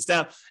 sometimes it's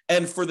down.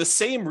 And for the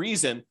same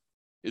reason,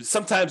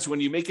 sometimes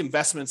when you make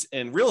investments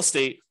in real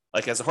estate,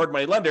 like as a hard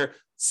money lender,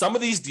 some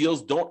of these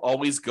deals don't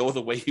always go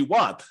the way you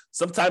want.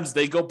 Sometimes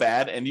they go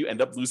bad and you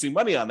end up losing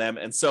money on them.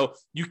 And so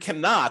you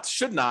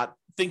should not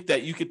think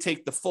that you could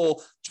take the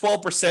full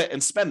 12%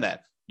 and spend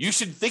that. You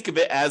should think of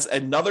it as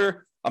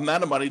another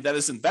amount of money that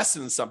is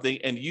invested in something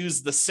and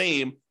use the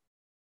same,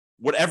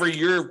 whatever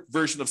your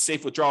version of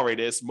safe withdrawal rate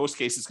is. Most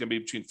cases it's going to be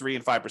between 3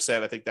 and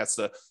 5%. I think that's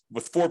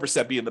with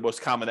 4% being the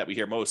most common that we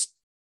hear most.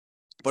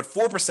 But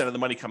 4% of the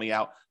money coming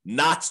out,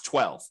 not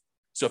 12.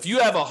 So if you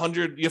have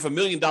 $1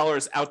 million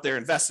out there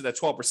invested at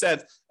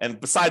 12%, and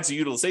besides the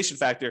utilization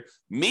factor,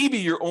 maybe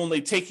you're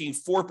only taking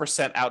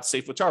 4% out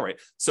safe withdrawal rate.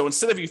 So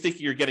instead of you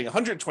thinking you're getting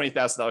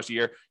 $120,000 a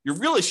year, you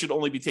really should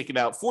only be taking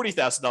out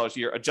 $40,000 a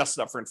year,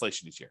 adjusted up for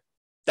inflation each year.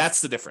 That's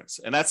the difference.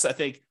 And that's, I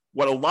think,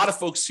 what a lot of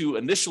folks who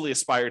initially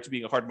aspire to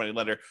being a hard money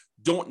lender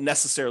don't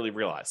necessarily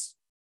realize.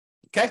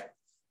 Okay.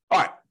 All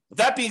right. With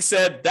that being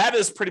said, that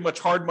is pretty much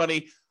hard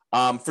money.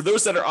 For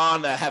those that are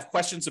on that have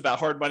questions about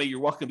hard money, you're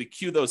welcome to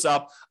queue those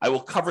up. I will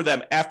cover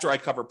them after I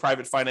cover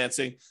private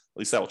financing. At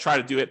least I will try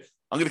to do it.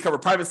 I'm going to cover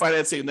private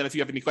financing, and then if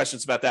you have any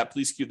questions about that,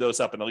 please queue those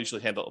up, and I'll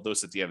usually handle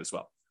those at the end as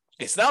well.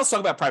 Okay, so now let's talk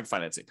about private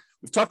financing.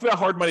 We've talked about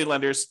hard money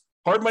lenders.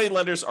 Hard money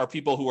lenders are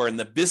people who are in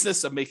the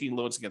business of making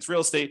loans against real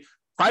estate.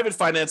 Private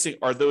financing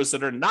are those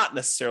that are not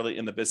necessarily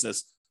in the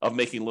business of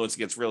making loans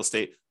against real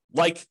estate,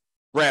 like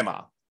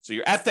grandma. So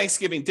you're at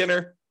Thanksgiving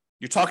dinner,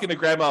 you're talking to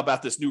grandma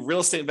about this new real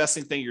estate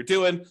investing thing you're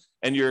doing,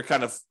 and you're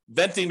kind of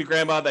venting to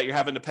grandma that you're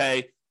having to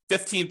pay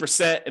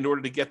 15% in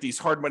order to get these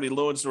hard money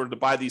loans in order to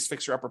buy these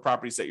fixer-upper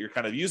properties that you're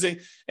kind of using.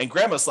 And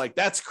grandma's like,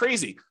 that's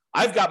crazy.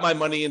 I've got my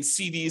money in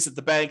CDs at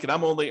the bank, and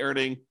I'm only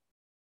earning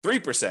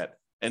 3%.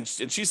 And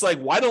she's like,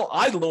 why don't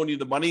I loan you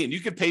the money and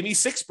you can pay me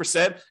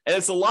 6%? And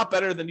it's a lot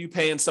better than you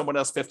paying someone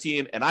else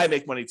 15, and I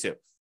make money too.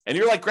 And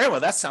you're like, grandma,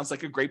 that sounds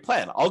like a great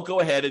plan. I'll go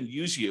ahead and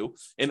use you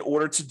in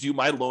order to do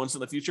my loans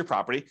in the future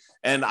property.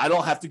 And I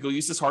don't have to go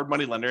use this hard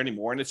money lender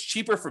anymore. And it's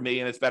cheaper for me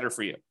and it's better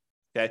for you.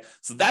 Okay.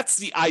 So that's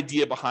the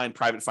idea behind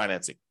private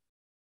financing.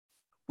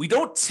 We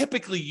don't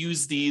typically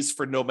use these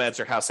for nomads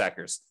or house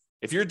hackers.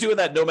 If you're doing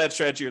that nomad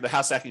strategy or the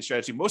house hacking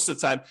strategy, most of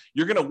the time,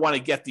 you're going to want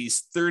to get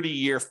these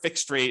 30-year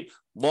fixed rate,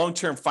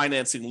 long-term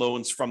financing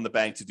loans from the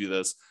bank to do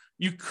this.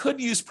 You could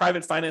use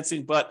private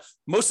financing, but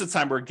most of the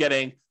time we're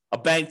getting a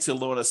bank to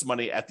loan us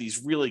money at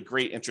these really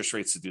great interest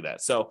rates to do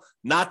that. So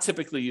not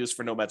typically used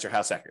for nomads or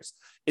house hackers.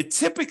 It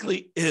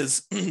typically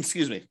is,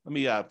 excuse me, let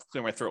me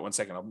clear my throat 1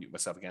 second. I'll mute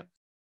myself again.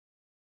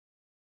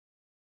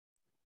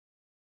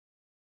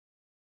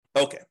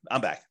 Okay,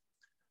 I'm back.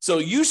 So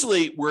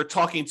usually we're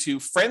talking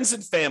to friends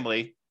and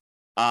family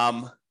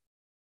and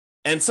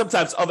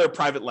sometimes other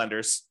private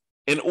lenders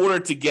in order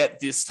to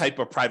get this type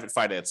of private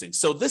financing.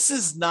 So this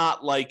is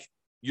not like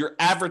you're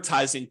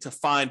advertising to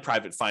find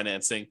private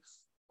financing,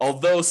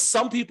 although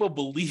some people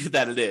believe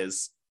that it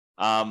is.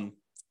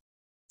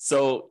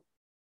 So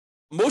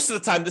most of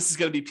the time, this is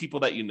going to be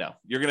people that you know.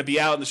 You're going to be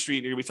out in the street,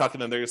 and you're going to be talking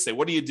to them. They're going to say,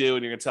 what do you do?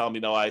 And you're going to tell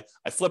them, I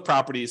flip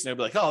properties. And they'll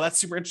be like, oh, that's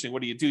super interesting.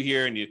 What do you do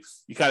here? And you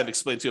kind of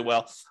explain to them,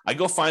 well, I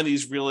go find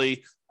these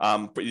really,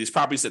 these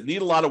properties that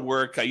need a lot of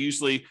work. I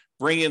usually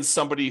bring in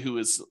somebody who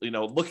is,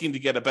 looking to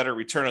get a better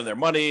return on their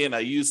money. And I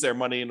use their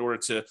money in order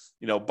to,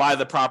 buy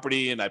the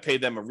property, and I pay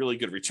them a really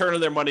good return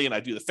on their money. And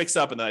I do the fix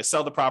up, and then I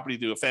sell the property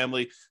to a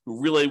family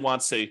who really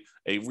wants a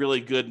really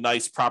good,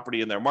 nice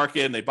property in their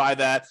market. And they buy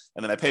that.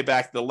 And then I pay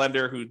back the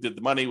lender who did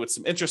the money with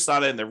some interest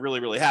on it. And they're really,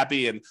 really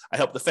happy. And I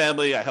help the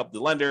family, I help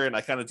the lender, and I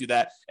kind of do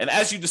that. And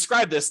as you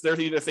describe this, they're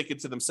either thinking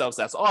to themselves,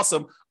 that's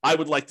awesome. I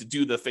would like to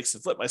do the fix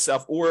and flip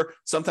myself. Or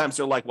sometimes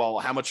they're like, well,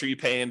 how much are you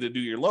paying to do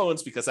your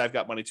loans? Because I've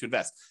got money to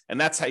invest. And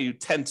that's how you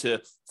tend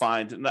to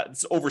find, and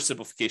it's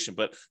oversimplification,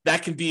 but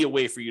that can be a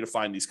way for you to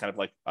find these kind of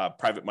like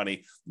private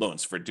money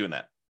loans for doing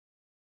that.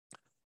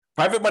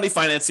 Private money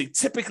financing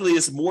typically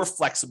is more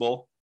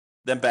flexible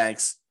than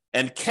banks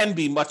and can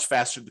be much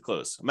faster to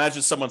close.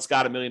 Imagine someone's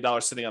got $1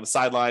 million sitting on the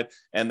sideline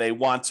and they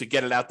want to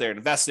get it out there and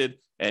invested,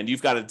 and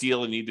you've got a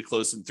deal and you need to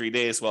close in 3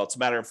 days. Well, it's a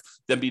matter of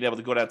them being able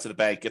to go down to the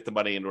bank, get the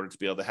money in order to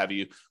be able to have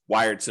you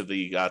wired to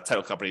the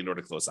title company in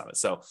order to close on it.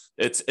 So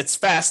it's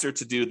faster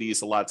to do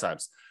these a lot of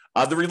times.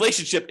 The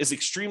relationship is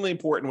extremely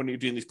important when you're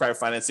doing these private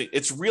financing.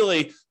 It's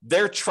really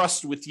their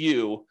trust with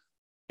you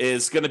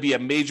is going to be a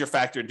major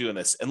factor in doing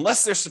this.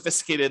 Unless they're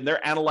sophisticated and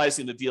they're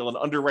analyzing the deal and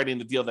underwriting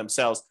the deal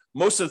themselves,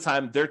 most of the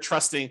time they're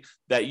trusting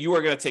that you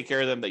are going to take care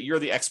of them, that you're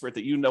the expert,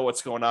 that you know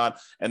what's going on,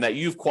 and that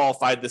you've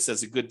qualified this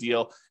as a good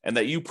deal, and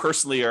that you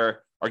personally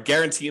are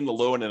guaranteeing the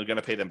loan and are going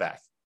to pay them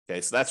back. Okay,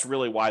 so that's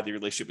really why the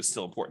relationship is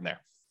still important there.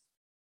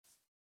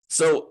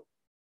 So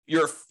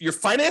your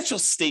financial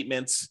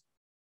statements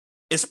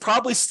is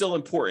probably still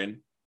important.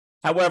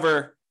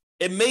 However,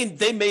 they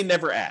may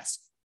never ask.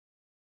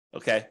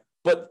 Okay,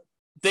 but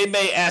they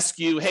may ask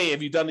you, hey,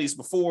 have you done these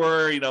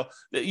before?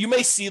 You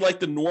may see like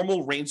the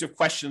normal range of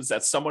questions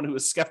that someone who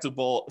is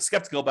skeptical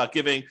about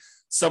giving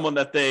someone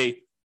that they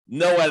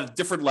know at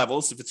different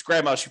levels. If it's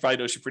grandma, she probably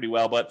knows you pretty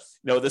well, but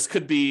this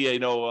could be,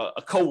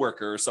 a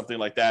coworker or something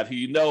like that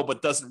who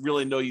but doesn't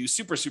really know you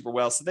super, super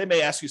well. So they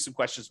may ask you some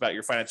questions about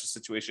your financial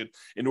situation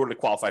in order to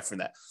qualify for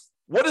that.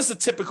 What is the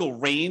typical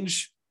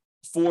range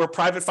for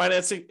private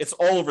financing? It's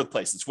all over the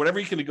place. It's whatever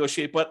you can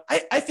negotiate. But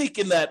I think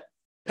in that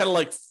kind of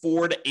like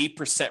 4 to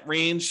 8%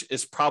 range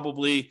is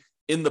probably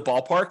in the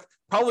ballpark,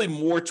 probably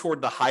more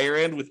toward the higher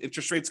end with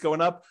interest rates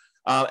going up.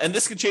 And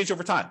this can change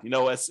over time.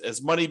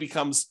 As money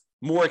becomes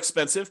more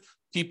expensive,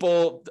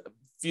 people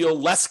feel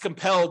less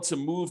compelled to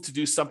move to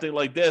do something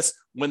like this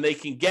when they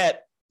can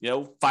get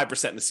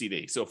 5% in the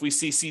CD. So if we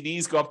see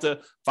CDs go up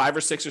to 5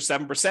 or 6 or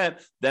 7%,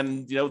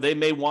 then, they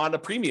may want a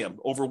premium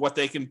over what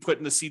they can put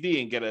in the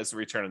CD and get as a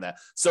return on that.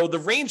 So the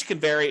range can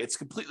vary. It's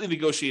completely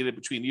negotiated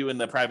between you and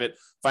the private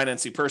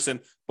financing person.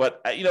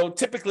 But,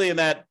 typically in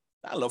that,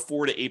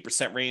 4 to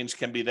 8% range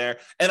can be there.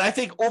 And I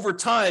think over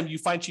time you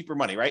find cheaper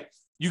money, right?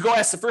 You go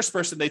ask the first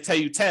person, they tell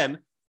you 10,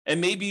 and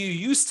maybe you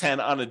use 10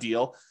 on a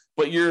deal,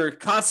 but you're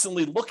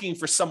constantly looking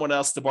for someone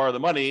else to borrow the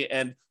money.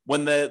 And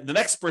when the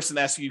next person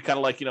asks you kind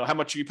of like, how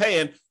much are you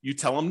paying? You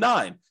tell them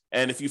 9.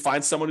 And if you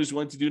find someone who's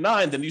willing to do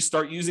 9, then you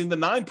start using the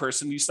 9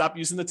 person, you stop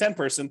using the 10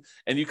 person,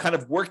 and you kind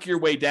of work your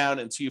way down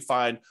until you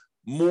find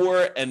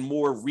more and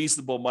more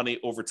reasonable money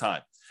over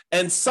time.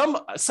 And some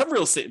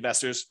real estate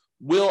investors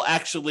will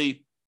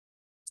actually,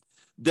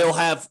 they'll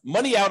have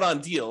money out on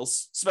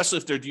deals, especially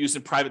if they're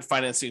using private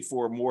financing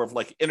for more of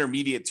like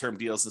intermediate term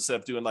deals instead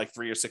of doing like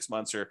 3 or 6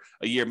 months or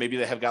a year. Maybe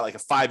they have got like a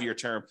 5-year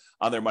term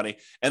on their money.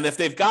 And if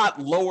they've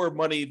got lower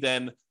money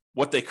than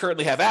what they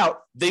currently have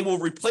out, they will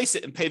replace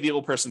it and pay the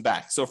old person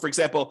back. So for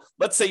example,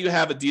 let's say you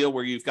have a deal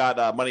where you've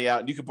got money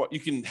out and you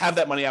can have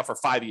that money out for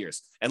 5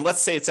 years. And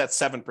let's say it's at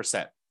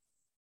 7%.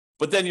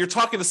 But then you're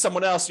talking to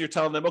someone else, and you're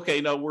telling them,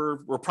 okay, we're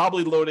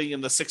probably loading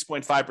in the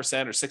 6.5%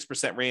 or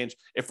 6% range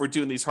if we're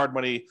doing these hard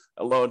money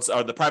loans,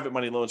 or the private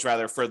money loans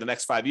rather, for the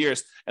next 5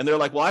 years. And they're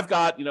like, well, I've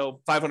got,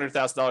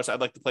 $500,000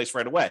 I'd like to place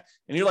right away.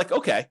 And you're like,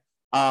 okay,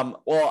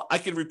 well, I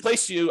can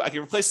replace you. I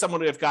can replace someone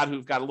who've got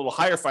a little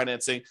higher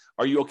financing.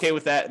 Are you okay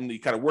with that? And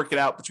you kind of work it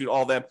out between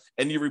all of them,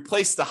 and you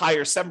replace the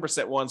higher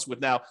 7% ones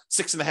with now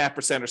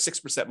 6.5% or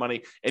 6%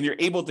 money, and you're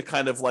able to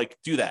kind of like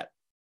do that.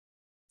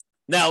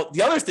 Now,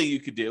 the other thing you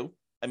could do,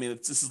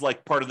 this is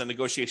like part of the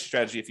negotiation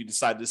strategy if you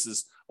decide this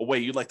is a way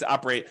you'd like to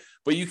operate,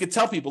 but you could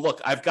tell people, look,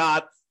 I've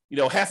got,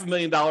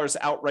 $500,000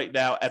 out right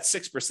now at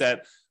 6%.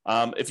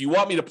 If you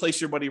want me to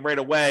place your money right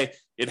away,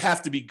 it'd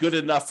have to be good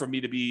enough for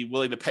me to be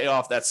willing to pay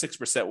off that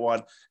 6%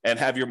 one and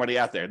have your money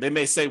out there. They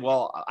may say,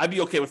 well, I'd be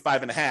okay with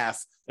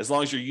 5.5 as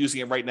long as you're using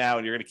it right now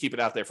and you're going to keep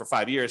it out there for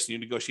 5 years. So you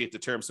negotiate the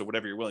terms of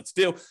whatever you're willing to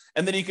do.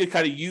 And then you could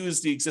kind of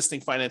use the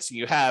existing financing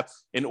you have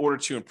in order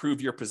to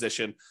improve your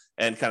position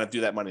and kind of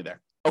do that money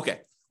there. Okay.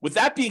 With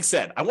that being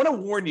said, I want to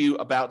warn you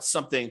about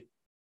something,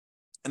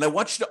 and I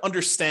want you to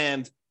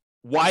understand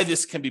why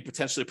this can be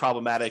potentially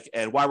problematic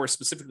and why we're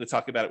specifically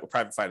talking about it with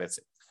private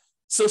financing.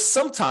 So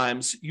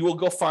sometimes you will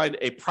go find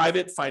a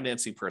private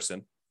financing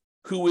person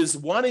who is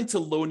wanting to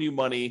loan you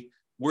money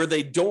where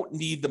they don't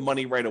need the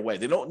money right away.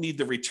 They don't need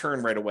the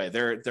return right away.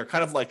 They're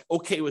kind of like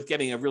okay with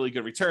getting a really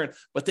good return,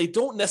 but they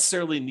don't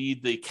necessarily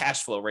need the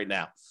cash flow right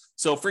now.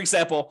 So for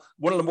example,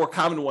 one of the more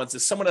common ones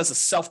is someone has a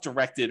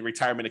self-directed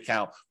retirement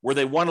account where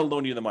they want to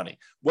loan you the money.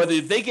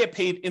 Whether they get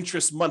paid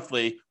interest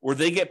monthly or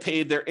they get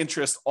paid their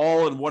interest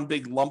all in one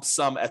big lump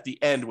sum at the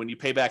end when you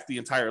pay back the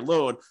entire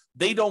loan,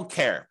 they don't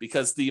care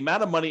because the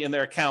amount of money in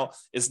their account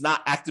is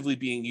not actively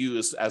being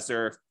used as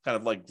they're kind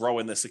of like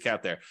growing this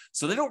account there.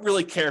 So they don't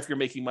really care if you're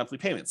making monthly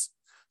payments.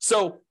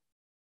 So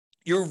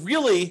you're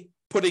really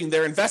putting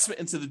their investment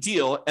into the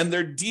deal, and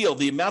their deal,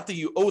 the amount that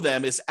you owe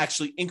them, is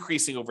actually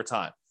increasing over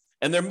time.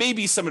 And there may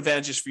be some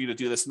advantages for you to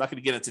do this. I'm not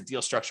going to get into deal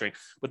structuring,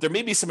 but there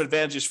may be some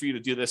advantages for you to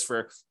do this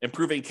for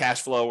improving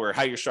cash flow or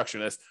how you're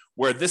structuring this,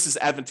 where this is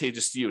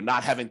advantageous to you,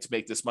 not having to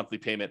make this monthly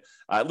payment,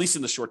 at least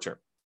in the short term.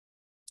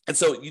 And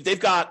so they've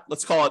got,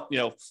 let's call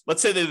it,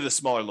 let's say they did a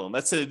smaller loan.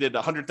 Let's say they did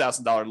a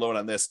 $100,000 loan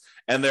on this,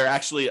 and they're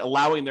actually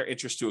allowing their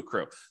interest to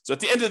accrue. So at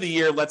the end of the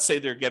year, let's say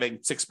they're getting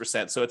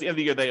 6%. So at the end of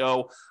the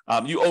year,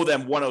 you owe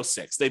them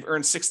 106. They've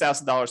earned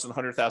 $6,000 and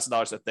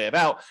 $100,000 that they have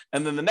out.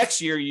 And then the next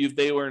year, you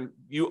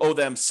owe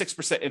them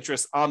 6%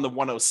 interest on the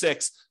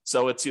 106.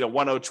 So it's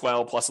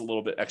 1012 plus a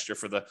little bit extra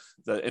for the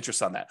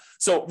interest on that.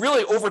 So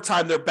really over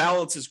time, their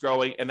balance is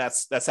growing, and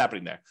that's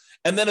happening there.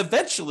 And then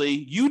eventually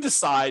you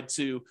decide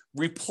to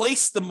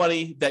replace the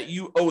money that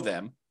you owe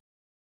them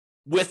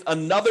with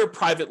another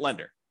private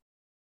lender.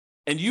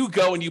 And you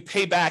go and you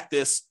pay back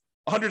this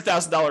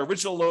 $100,000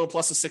 original loan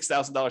plus the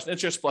 $6,000 in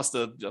interest plus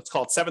the, let's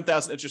call it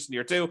 $7,000 interest in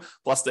year 2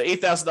 plus the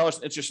 $8,000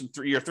 in interest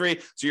in year 3.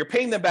 So you're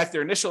paying them back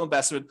their initial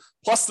investment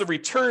plus the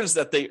returns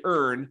that they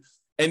earn.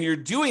 And you're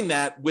doing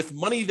that with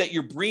money that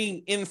you're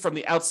bringing in from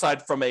the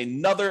outside from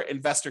another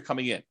investor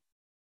coming in.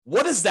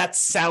 What does that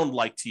sound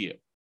like to you?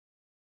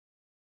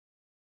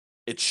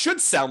 It should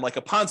sound like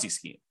a Ponzi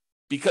scheme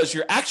because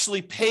you're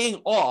actually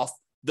paying off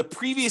the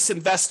previous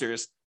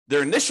investors,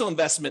 their initial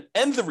investment,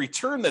 and the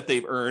return that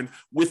they've earned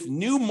with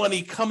new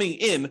money coming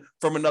in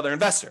from another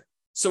investor.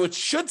 So it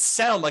should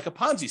sound like a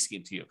Ponzi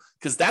scheme to you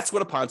because that's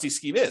what a Ponzi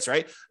scheme is,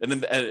 right? And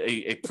then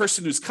a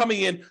person who's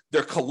coming in,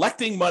 they're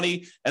collecting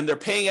money and they're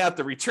paying out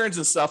the returns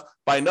and stuff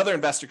by another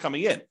investor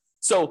coming in.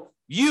 So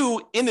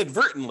you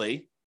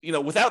inadvertently,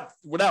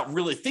 without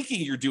really thinking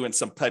you're doing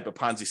some type of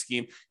Ponzi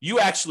scheme, you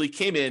actually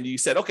came in, you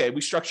said, okay,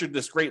 we structured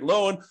this great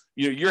loan.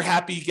 You're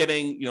happy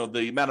getting,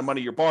 the amount of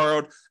money you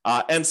borrowed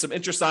and some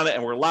interest on it.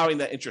 And we're allowing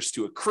that interest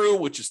to accrue,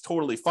 which is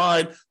totally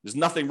fine. There's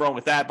nothing wrong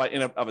with that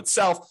in of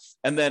itself.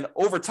 And then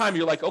over time,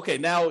 you're like, okay,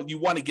 now you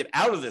want to get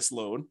out of this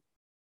loan.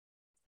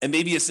 And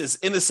maybe it's as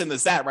innocent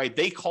as that, right?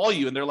 They call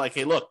you and they're like,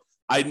 hey, look,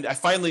 I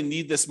finally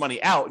need this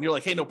money out. And you're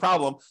like, hey, no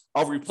problem.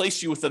 I'll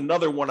replace you with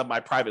another one of my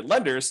private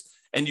lenders.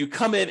 And you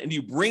come in and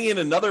you bring in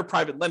another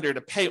private lender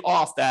to pay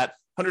off that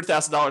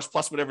 $100,000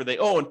 plus whatever they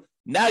own.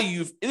 Now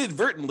you've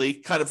inadvertently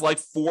kind of like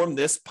formed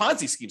this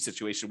Ponzi scheme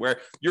situation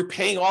where you're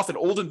paying off an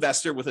old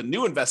investor with a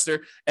new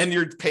investor and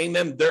you're paying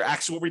them their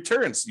actual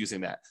returns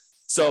using that.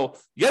 So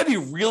you got to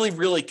be really,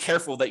 really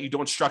careful that you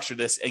don't structure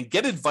this and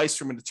get advice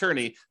from an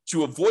attorney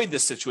to avoid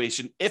this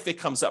situation if it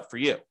comes up for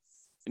you.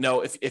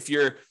 If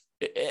you're,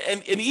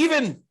 and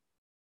even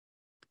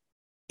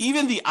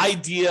even the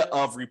idea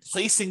of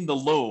replacing the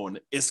loan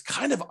is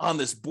kind of on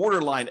this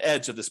borderline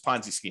edge of this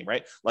Ponzi scheme,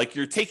 right? Like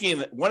you're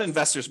taking one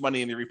investor's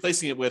money and you're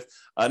replacing it with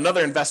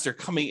another investor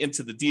coming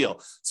into the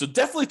deal. So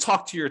definitely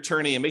talk to your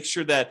attorney and make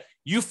sure that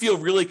you feel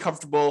really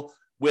comfortable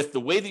with the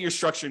way that you're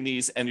structuring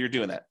these and you're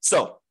doing that.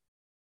 So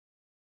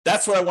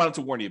that's what I wanted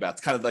to warn you about.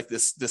 It's kind of like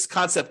this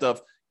concept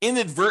of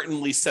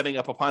inadvertently setting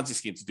up a Ponzi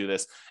scheme to do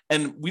this.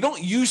 And we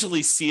don't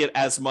usually see it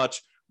as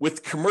much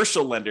with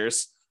commercial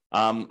lenders.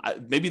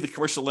 Maybe the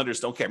commercial lenders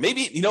don't care.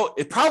 Maybe,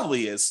 it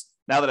probably is,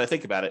 now that I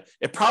think about it,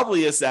 it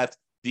probably is that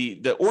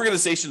the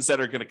organizations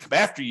that are going to come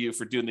after you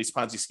for doing these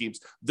Ponzi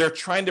schemes, they're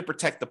trying to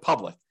protect the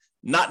public,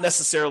 not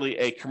necessarily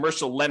a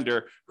commercial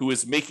lender who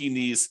is making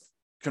these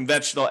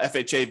conventional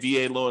FHA,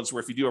 VA loans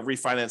where if you do a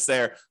refinance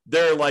there,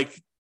 they're like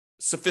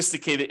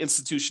sophisticated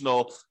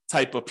institutional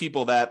type of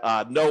people that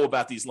know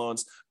about these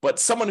loans. But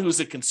someone who's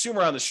a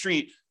consumer on the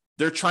street,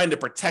 they're trying to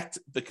protect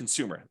the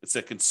consumer. It's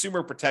a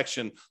consumer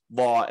protection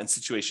law and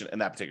situation in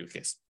that particular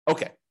case.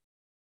 Okay.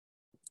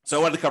 So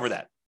I wanted to cover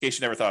that in case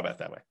you never thought about it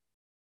that way.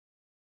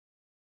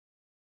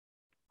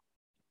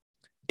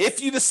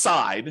 If you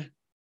decide,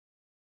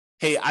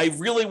 hey, I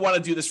really want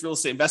to do this real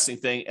estate investing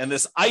thing, and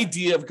this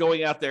idea of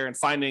going out there and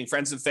finding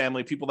friends and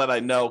family, people that I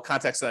know,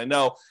 contacts that I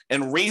know,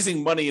 and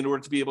raising money in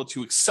order to be able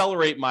to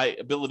accelerate my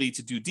ability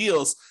to do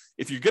deals,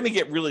 if you're going to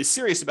get really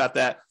serious about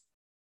that,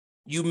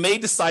 you may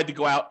decide to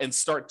go out and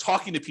start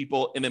talking to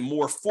people in a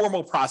more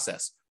formal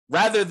process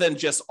rather than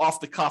just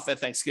off the cuff at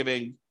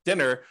Thanksgiving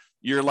dinner.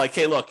 You're like,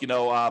 hey, look,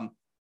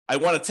 I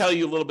want to tell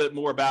you a little bit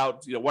more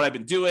about what I've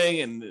been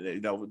doing, and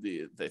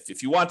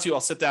if you want to,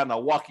 I'll sit down and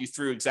I'll walk you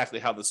through exactly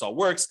how this all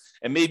works.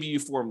 And maybe you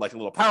form like a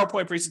little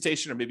PowerPoint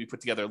presentation, or maybe you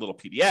put together a little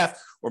PDF,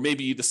 or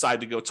maybe you decide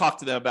to go talk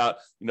to them about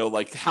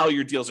like how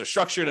your deals are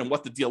structured and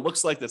what the deal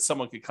looks like that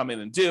someone could come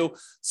in and do.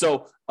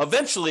 So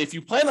eventually, if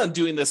you plan on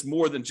doing this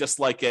more than just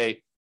like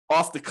a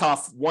off the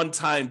cuff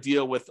one-time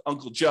deal with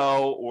Uncle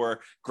Joe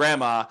or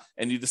Grandma,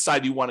 and you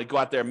decide you want to go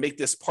out there and make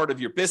this part of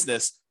your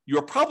business,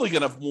 you're probably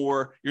going to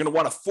want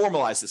to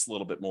formalize this a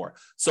little bit more.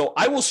 So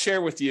I will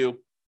share with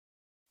you,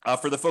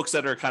 for the folks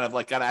that are kind of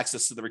like got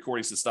access to the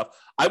recordings and stuff,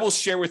 I will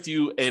share with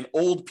you an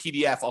old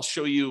PDF.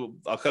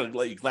 I'll kind of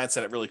let you glance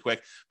at it really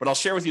quick, but I'll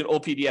share with you an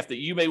old PDF that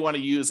you may want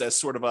to use as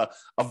sort of a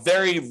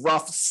very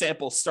rough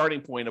sample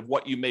starting point of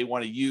what you may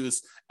want to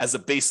use as a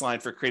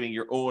baseline for creating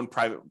your own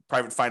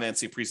private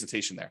financing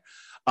presentation there.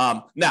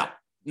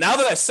 Now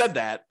that I've said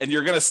that, and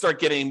you're going to start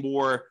getting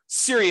more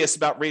serious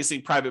about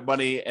raising private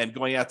money and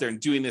going out there and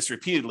doing this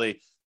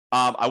repeatedly,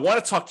 I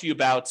want to talk to you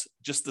about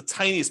just the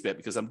tiniest bit,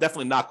 because I'm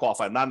definitely not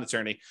qualified. I'm not an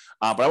attorney,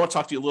 but I want to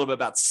talk to you a little bit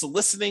about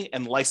soliciting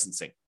and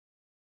licensing.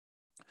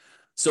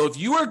 So if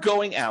you are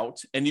going out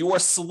and you are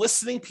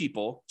soliciting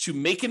people to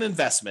make an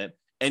investment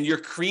and you're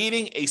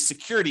creating a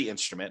security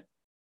instrument,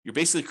 you're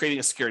basically creating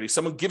a security.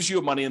 Someone gives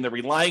you money and they're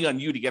relying on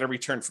you to get a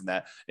return from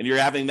that. And you're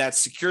having that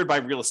secured by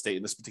real estate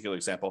in this particular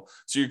example.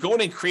 So you're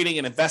going and creating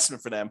an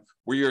investment for them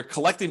where you're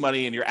collecting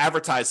money and you're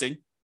advertising,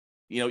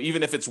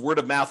 even if it's word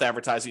of mouth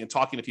advertising and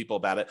talking to people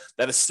about it,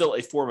 that is still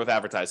a form of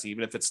advertising,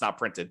 even if it's not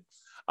printed.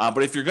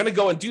 But if you're going to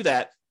go and do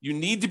that, you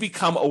need to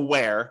become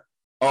aware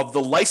of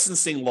the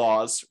licensing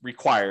laws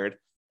required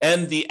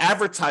and the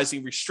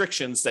advertising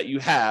restrictions that you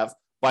have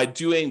by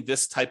doing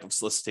this type of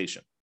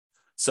solicitation.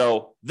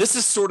 So this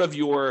is sort of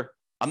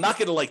I'm not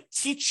going to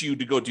teach you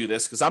to go do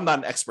this because I'm not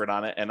an expert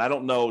on it and I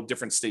don't know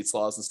different states'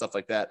 laws and stuff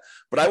like that.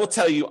 But I will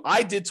tell you,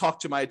 I did talk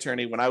to my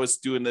attorney when I was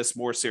doing this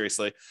more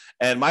seriously.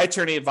 And my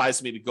attorney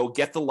advised me to go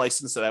get the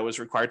license that I was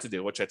required to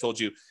do, which I told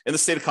you in the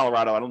state of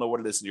Colorado. I don't know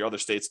what it is in your other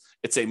states.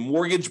 It's a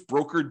mortgage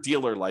broker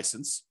dealer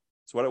license.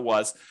 That's what it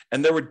was.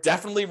 And there were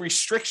definitely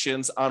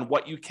restrictions on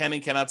what you can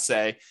and cannot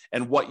say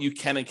and what you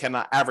can and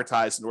cannot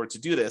advertise in order to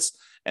do this.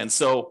 And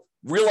so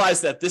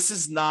realize that this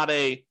is not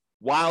a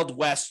Wild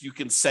West. You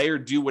can say or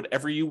do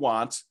whatever you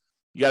want.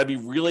 You got to be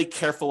really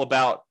careful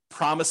about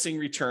promising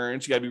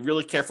returns. You got to be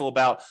really careful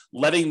about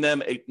letting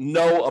them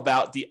know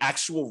about the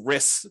actual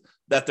risks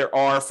that there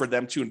are for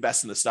them to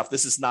invest in this stuff.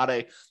 This is not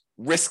a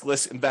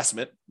riskless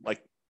investment,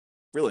 like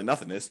really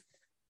nothing is,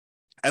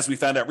 as we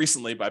found out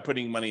recently by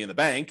putting money in the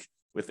bank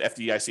with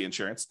FDIC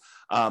insurance.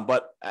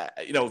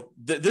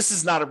 This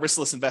is not a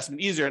riskless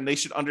investment either, and they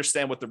should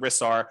understand what the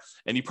risks are.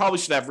 And you probably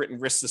should have written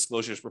risk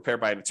disclosures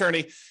prepared by an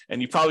attorney,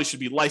 and you probably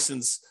should be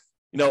licensed.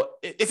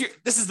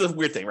 This is the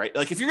weird thing, right?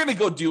 Like if you're going to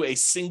go do a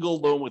single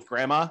loan with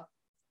Grandma,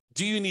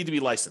 do you need to be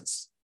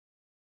licensed?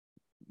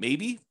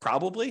 Maybe,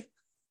 probably.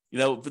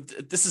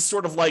 But this is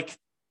sort of like,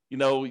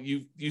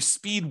 you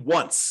speed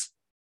once.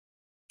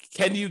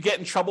 Can you get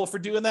in trouble for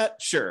doing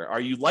that? Sure. Are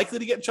you likely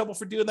to get in trouble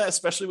for doing that,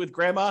 especially with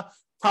Grandma?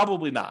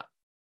 Probably not.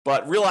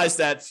 But realize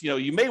that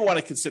you may want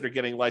to consider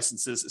getting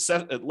license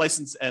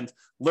and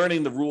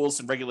learning the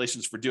rules and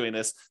regulations for doing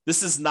this.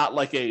 This is not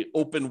like a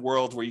open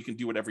world where you can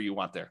do whatever you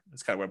want there.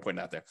 That's kind of what I'm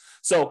pointing out there.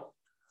 So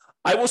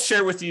I will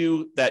share with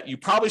you that you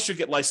probably should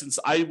get licensed.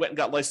 I went and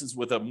got licensed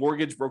with a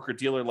mortgage broker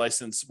dealer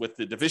license with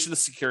the Division of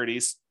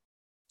Securities.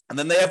 And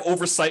then they have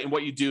oversight in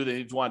what you do.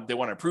 They want to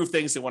approve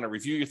things. They want to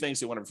review your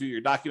things. They want to review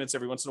your documents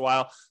every once in a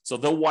while. So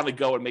they'll want to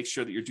go and make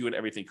sure that you're doing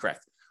everything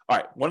correct. All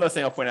right. One other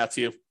thing I'll point out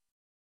to you.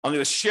 I'm going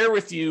to share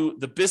with you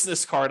the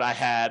business card I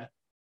had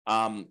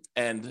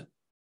and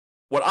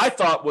what I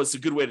thought was a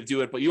good way to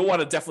do it, but you'll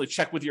want to definitely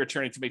check with your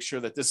attorney to make sure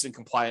that this is in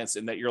compliance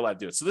and that you're allowed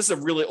to do it. So this is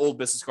a really old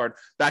business card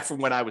back from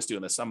when I was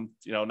doing this. I'm,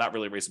 not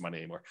really raising money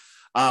anymore.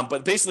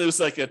 But basically it was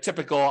like a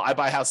typical, I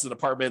buy houses and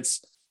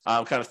apartments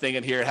kind of thing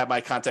in here. It had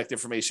my contact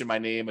information, my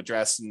name,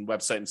 address, and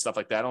website and stuff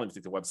like that. I don't even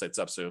think the website's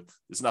up, so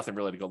there's nothing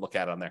really to go look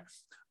at on there.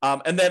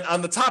 And then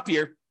on the top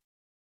here,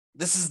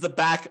 this is the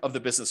back of the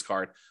business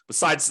card.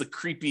 Besides the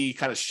creepy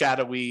kind of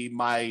shadowy,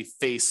 my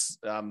face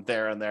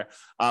there and there.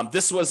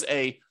 This was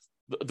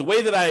the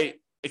way that I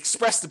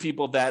expressed to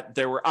people that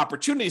there were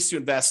opportunities to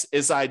invest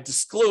is I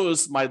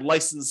disclosed my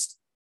licensed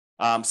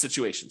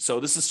situation. So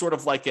this is sort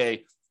of like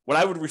what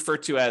I would refer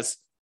to as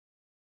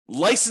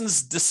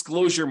licensed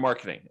disclosure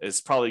marketing is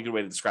probably a good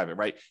way to describe it,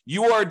 right?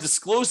 You are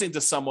disclosing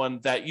to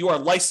someone that you are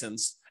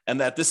licensed and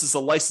that this is a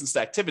licensed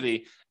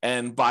activity.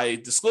 And by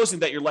disclosing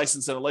that you're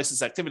licensed in a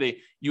licensed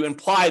activity, you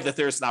imply that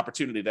there's an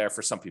opportunity there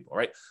for some people,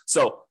 right?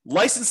 So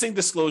licensing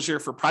disclosure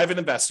for private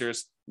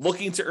investors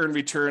looking to earn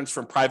returns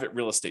from private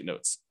real estate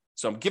notes.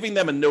 So I'm giving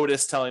them a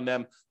notice telling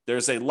them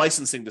there's a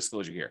licensing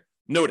disclosure here.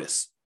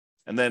 Notice.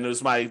 And then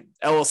there's my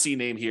LLC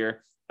name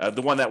here.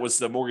 The one that was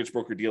the mortgage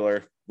broker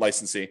dealer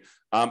licensing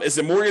is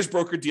a mortgage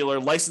broker dealer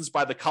licensed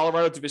by the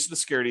Colorado Division of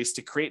Securities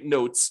to create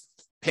notes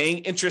paying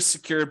interest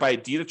secured by a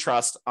deed of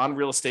trust on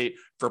real estate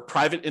for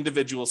private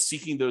individuals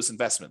seeking those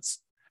investments.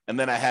 And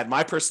then I had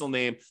my personal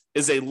name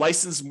is a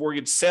licensed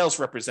mortgage sales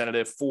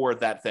representative for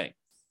that thing.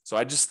 So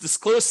I just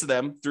disclosed to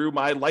them through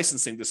my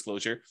licensing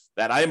disclosure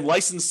that I am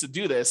licensed to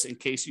do this in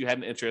case you had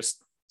an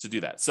interest to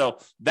do that. So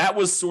that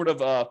was sort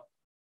of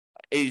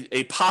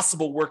a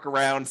possible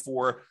workaround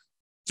for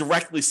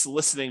directly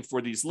soliciting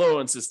for these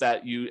loans is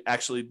that you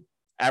actually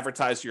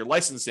advertise your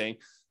licensing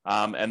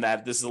and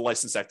that this is a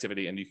licensed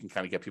activity and you can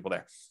kind of get people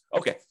there.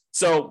 Okay,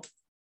 so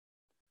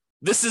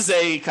this is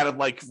a kind of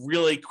like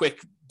really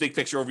quick, big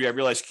picture overview. I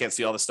realize you can't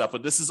see all this stuff,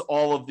 but this is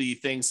all of the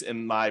things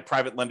in my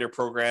private lender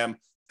program,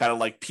 kind of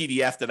like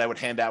PDF that I would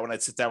hand out when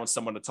I'd sit down with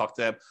someone to talk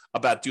to them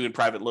about doing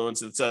private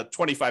loans. It's a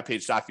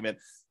 25-page document,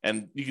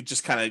 and you could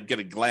just kind of get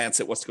a glance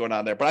at what's going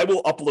on there. But I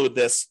will upload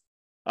this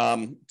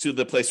to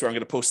the place where I'm going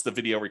to post the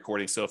video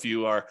recording. So if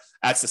you are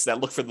accessing that,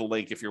 look for the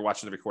link if you're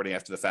watching the recording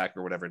after the fact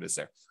or whatever it is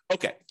there.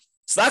 Okay,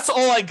 so that's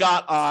all I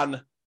got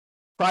on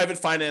private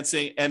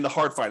financing and the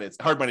hard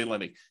money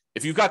lending.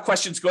 If you've got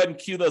questions, go ahead and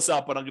queue those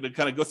up, but I'm going to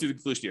kind of go through the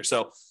conclusion here.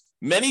 So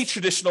many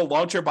traditional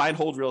long-term buy and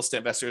hold real estate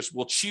investors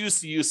will choose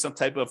to use some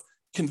type of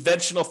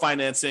conventional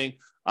financing,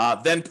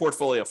 then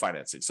portfolio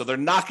financing. So they're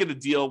not going to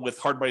deal with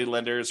hard money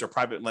lenders or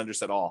private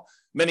lenders at all.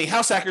 Many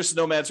house hackers and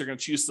nomads are going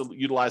to choose to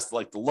utilize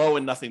the low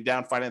and nothing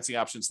down financing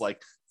options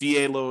like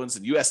VA loans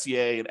and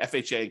USDA and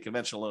FHA and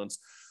conventional loans.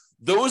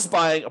 Those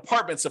buying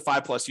apartments of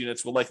 5+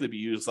 units will likely be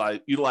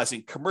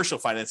utilizing commercial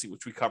financing,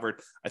 which we covered,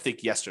 I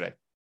think, yesterday.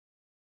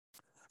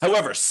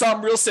 However,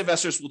 some real estate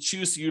investors will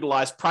choose to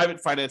utilize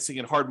private financing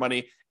and hard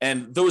money.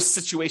 And those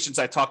situations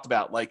I talked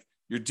about, like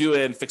you're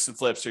doing fix and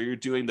flips or you're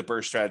doing the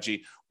BRRRR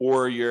strategy,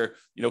 or you're,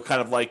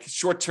 kind of like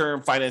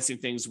short-term financing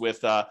things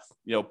with,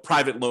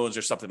 private loans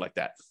or something like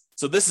that.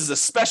 So this is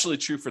especially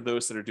true for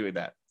those that are doing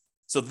that.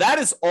 So that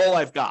is all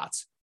I've got.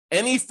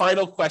 Any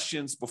final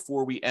questions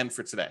before we end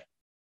for today?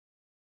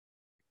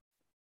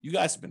 You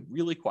guys have been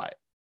really quiet.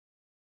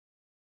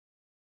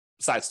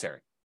 Besides Terry.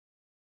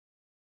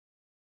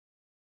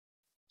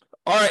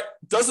 All right.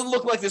 Doesn't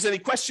look like there's any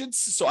questions,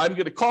 so I'm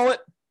going to call it.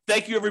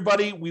 Thank you,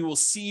 everybody. We will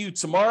see you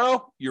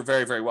tomorrow. You're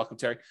very, very welcome,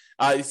 Terry.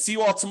 See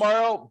you all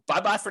tomorrow.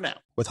 Bye-bye for now.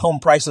 With home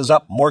prices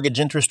up, mortgage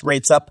interest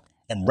rates up,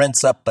 and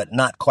rents up, but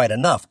not quite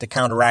enough to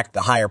counteract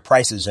the higher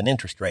prices and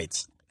interest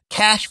rates,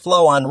 cash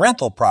flow on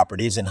rental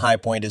properties in High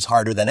Point is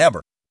harder than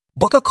ever.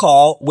 Book a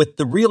call with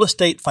the Real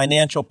Estate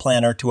Financial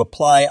Planner to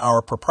apply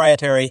our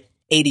proprietary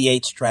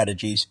 88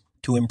 strategies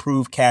to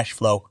improve cash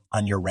flow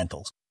on your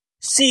rentals.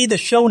 See the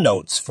show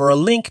notes for a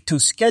link to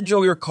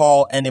schedule your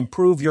call and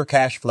improve your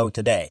cash flow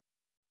today.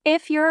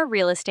 If you're a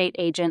real estate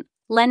agent,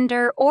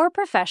 lender, or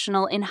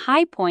professional in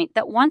High Point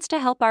that wants to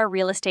help our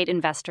real estate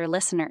investor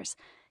listeners,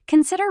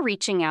 consider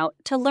reaching out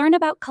to learn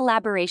about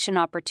collaboration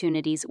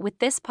opportunities with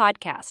this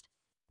podcast.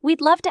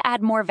 We'd love to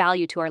add more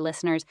value to our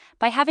listeners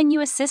by having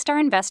you assist our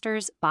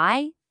investors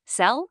buy,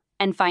 sell,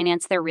 and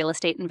finance their real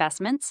estate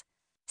investments.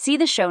 See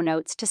the show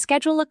notes to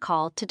schedule a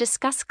call to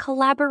discuss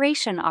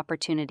collaboration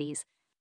opportunities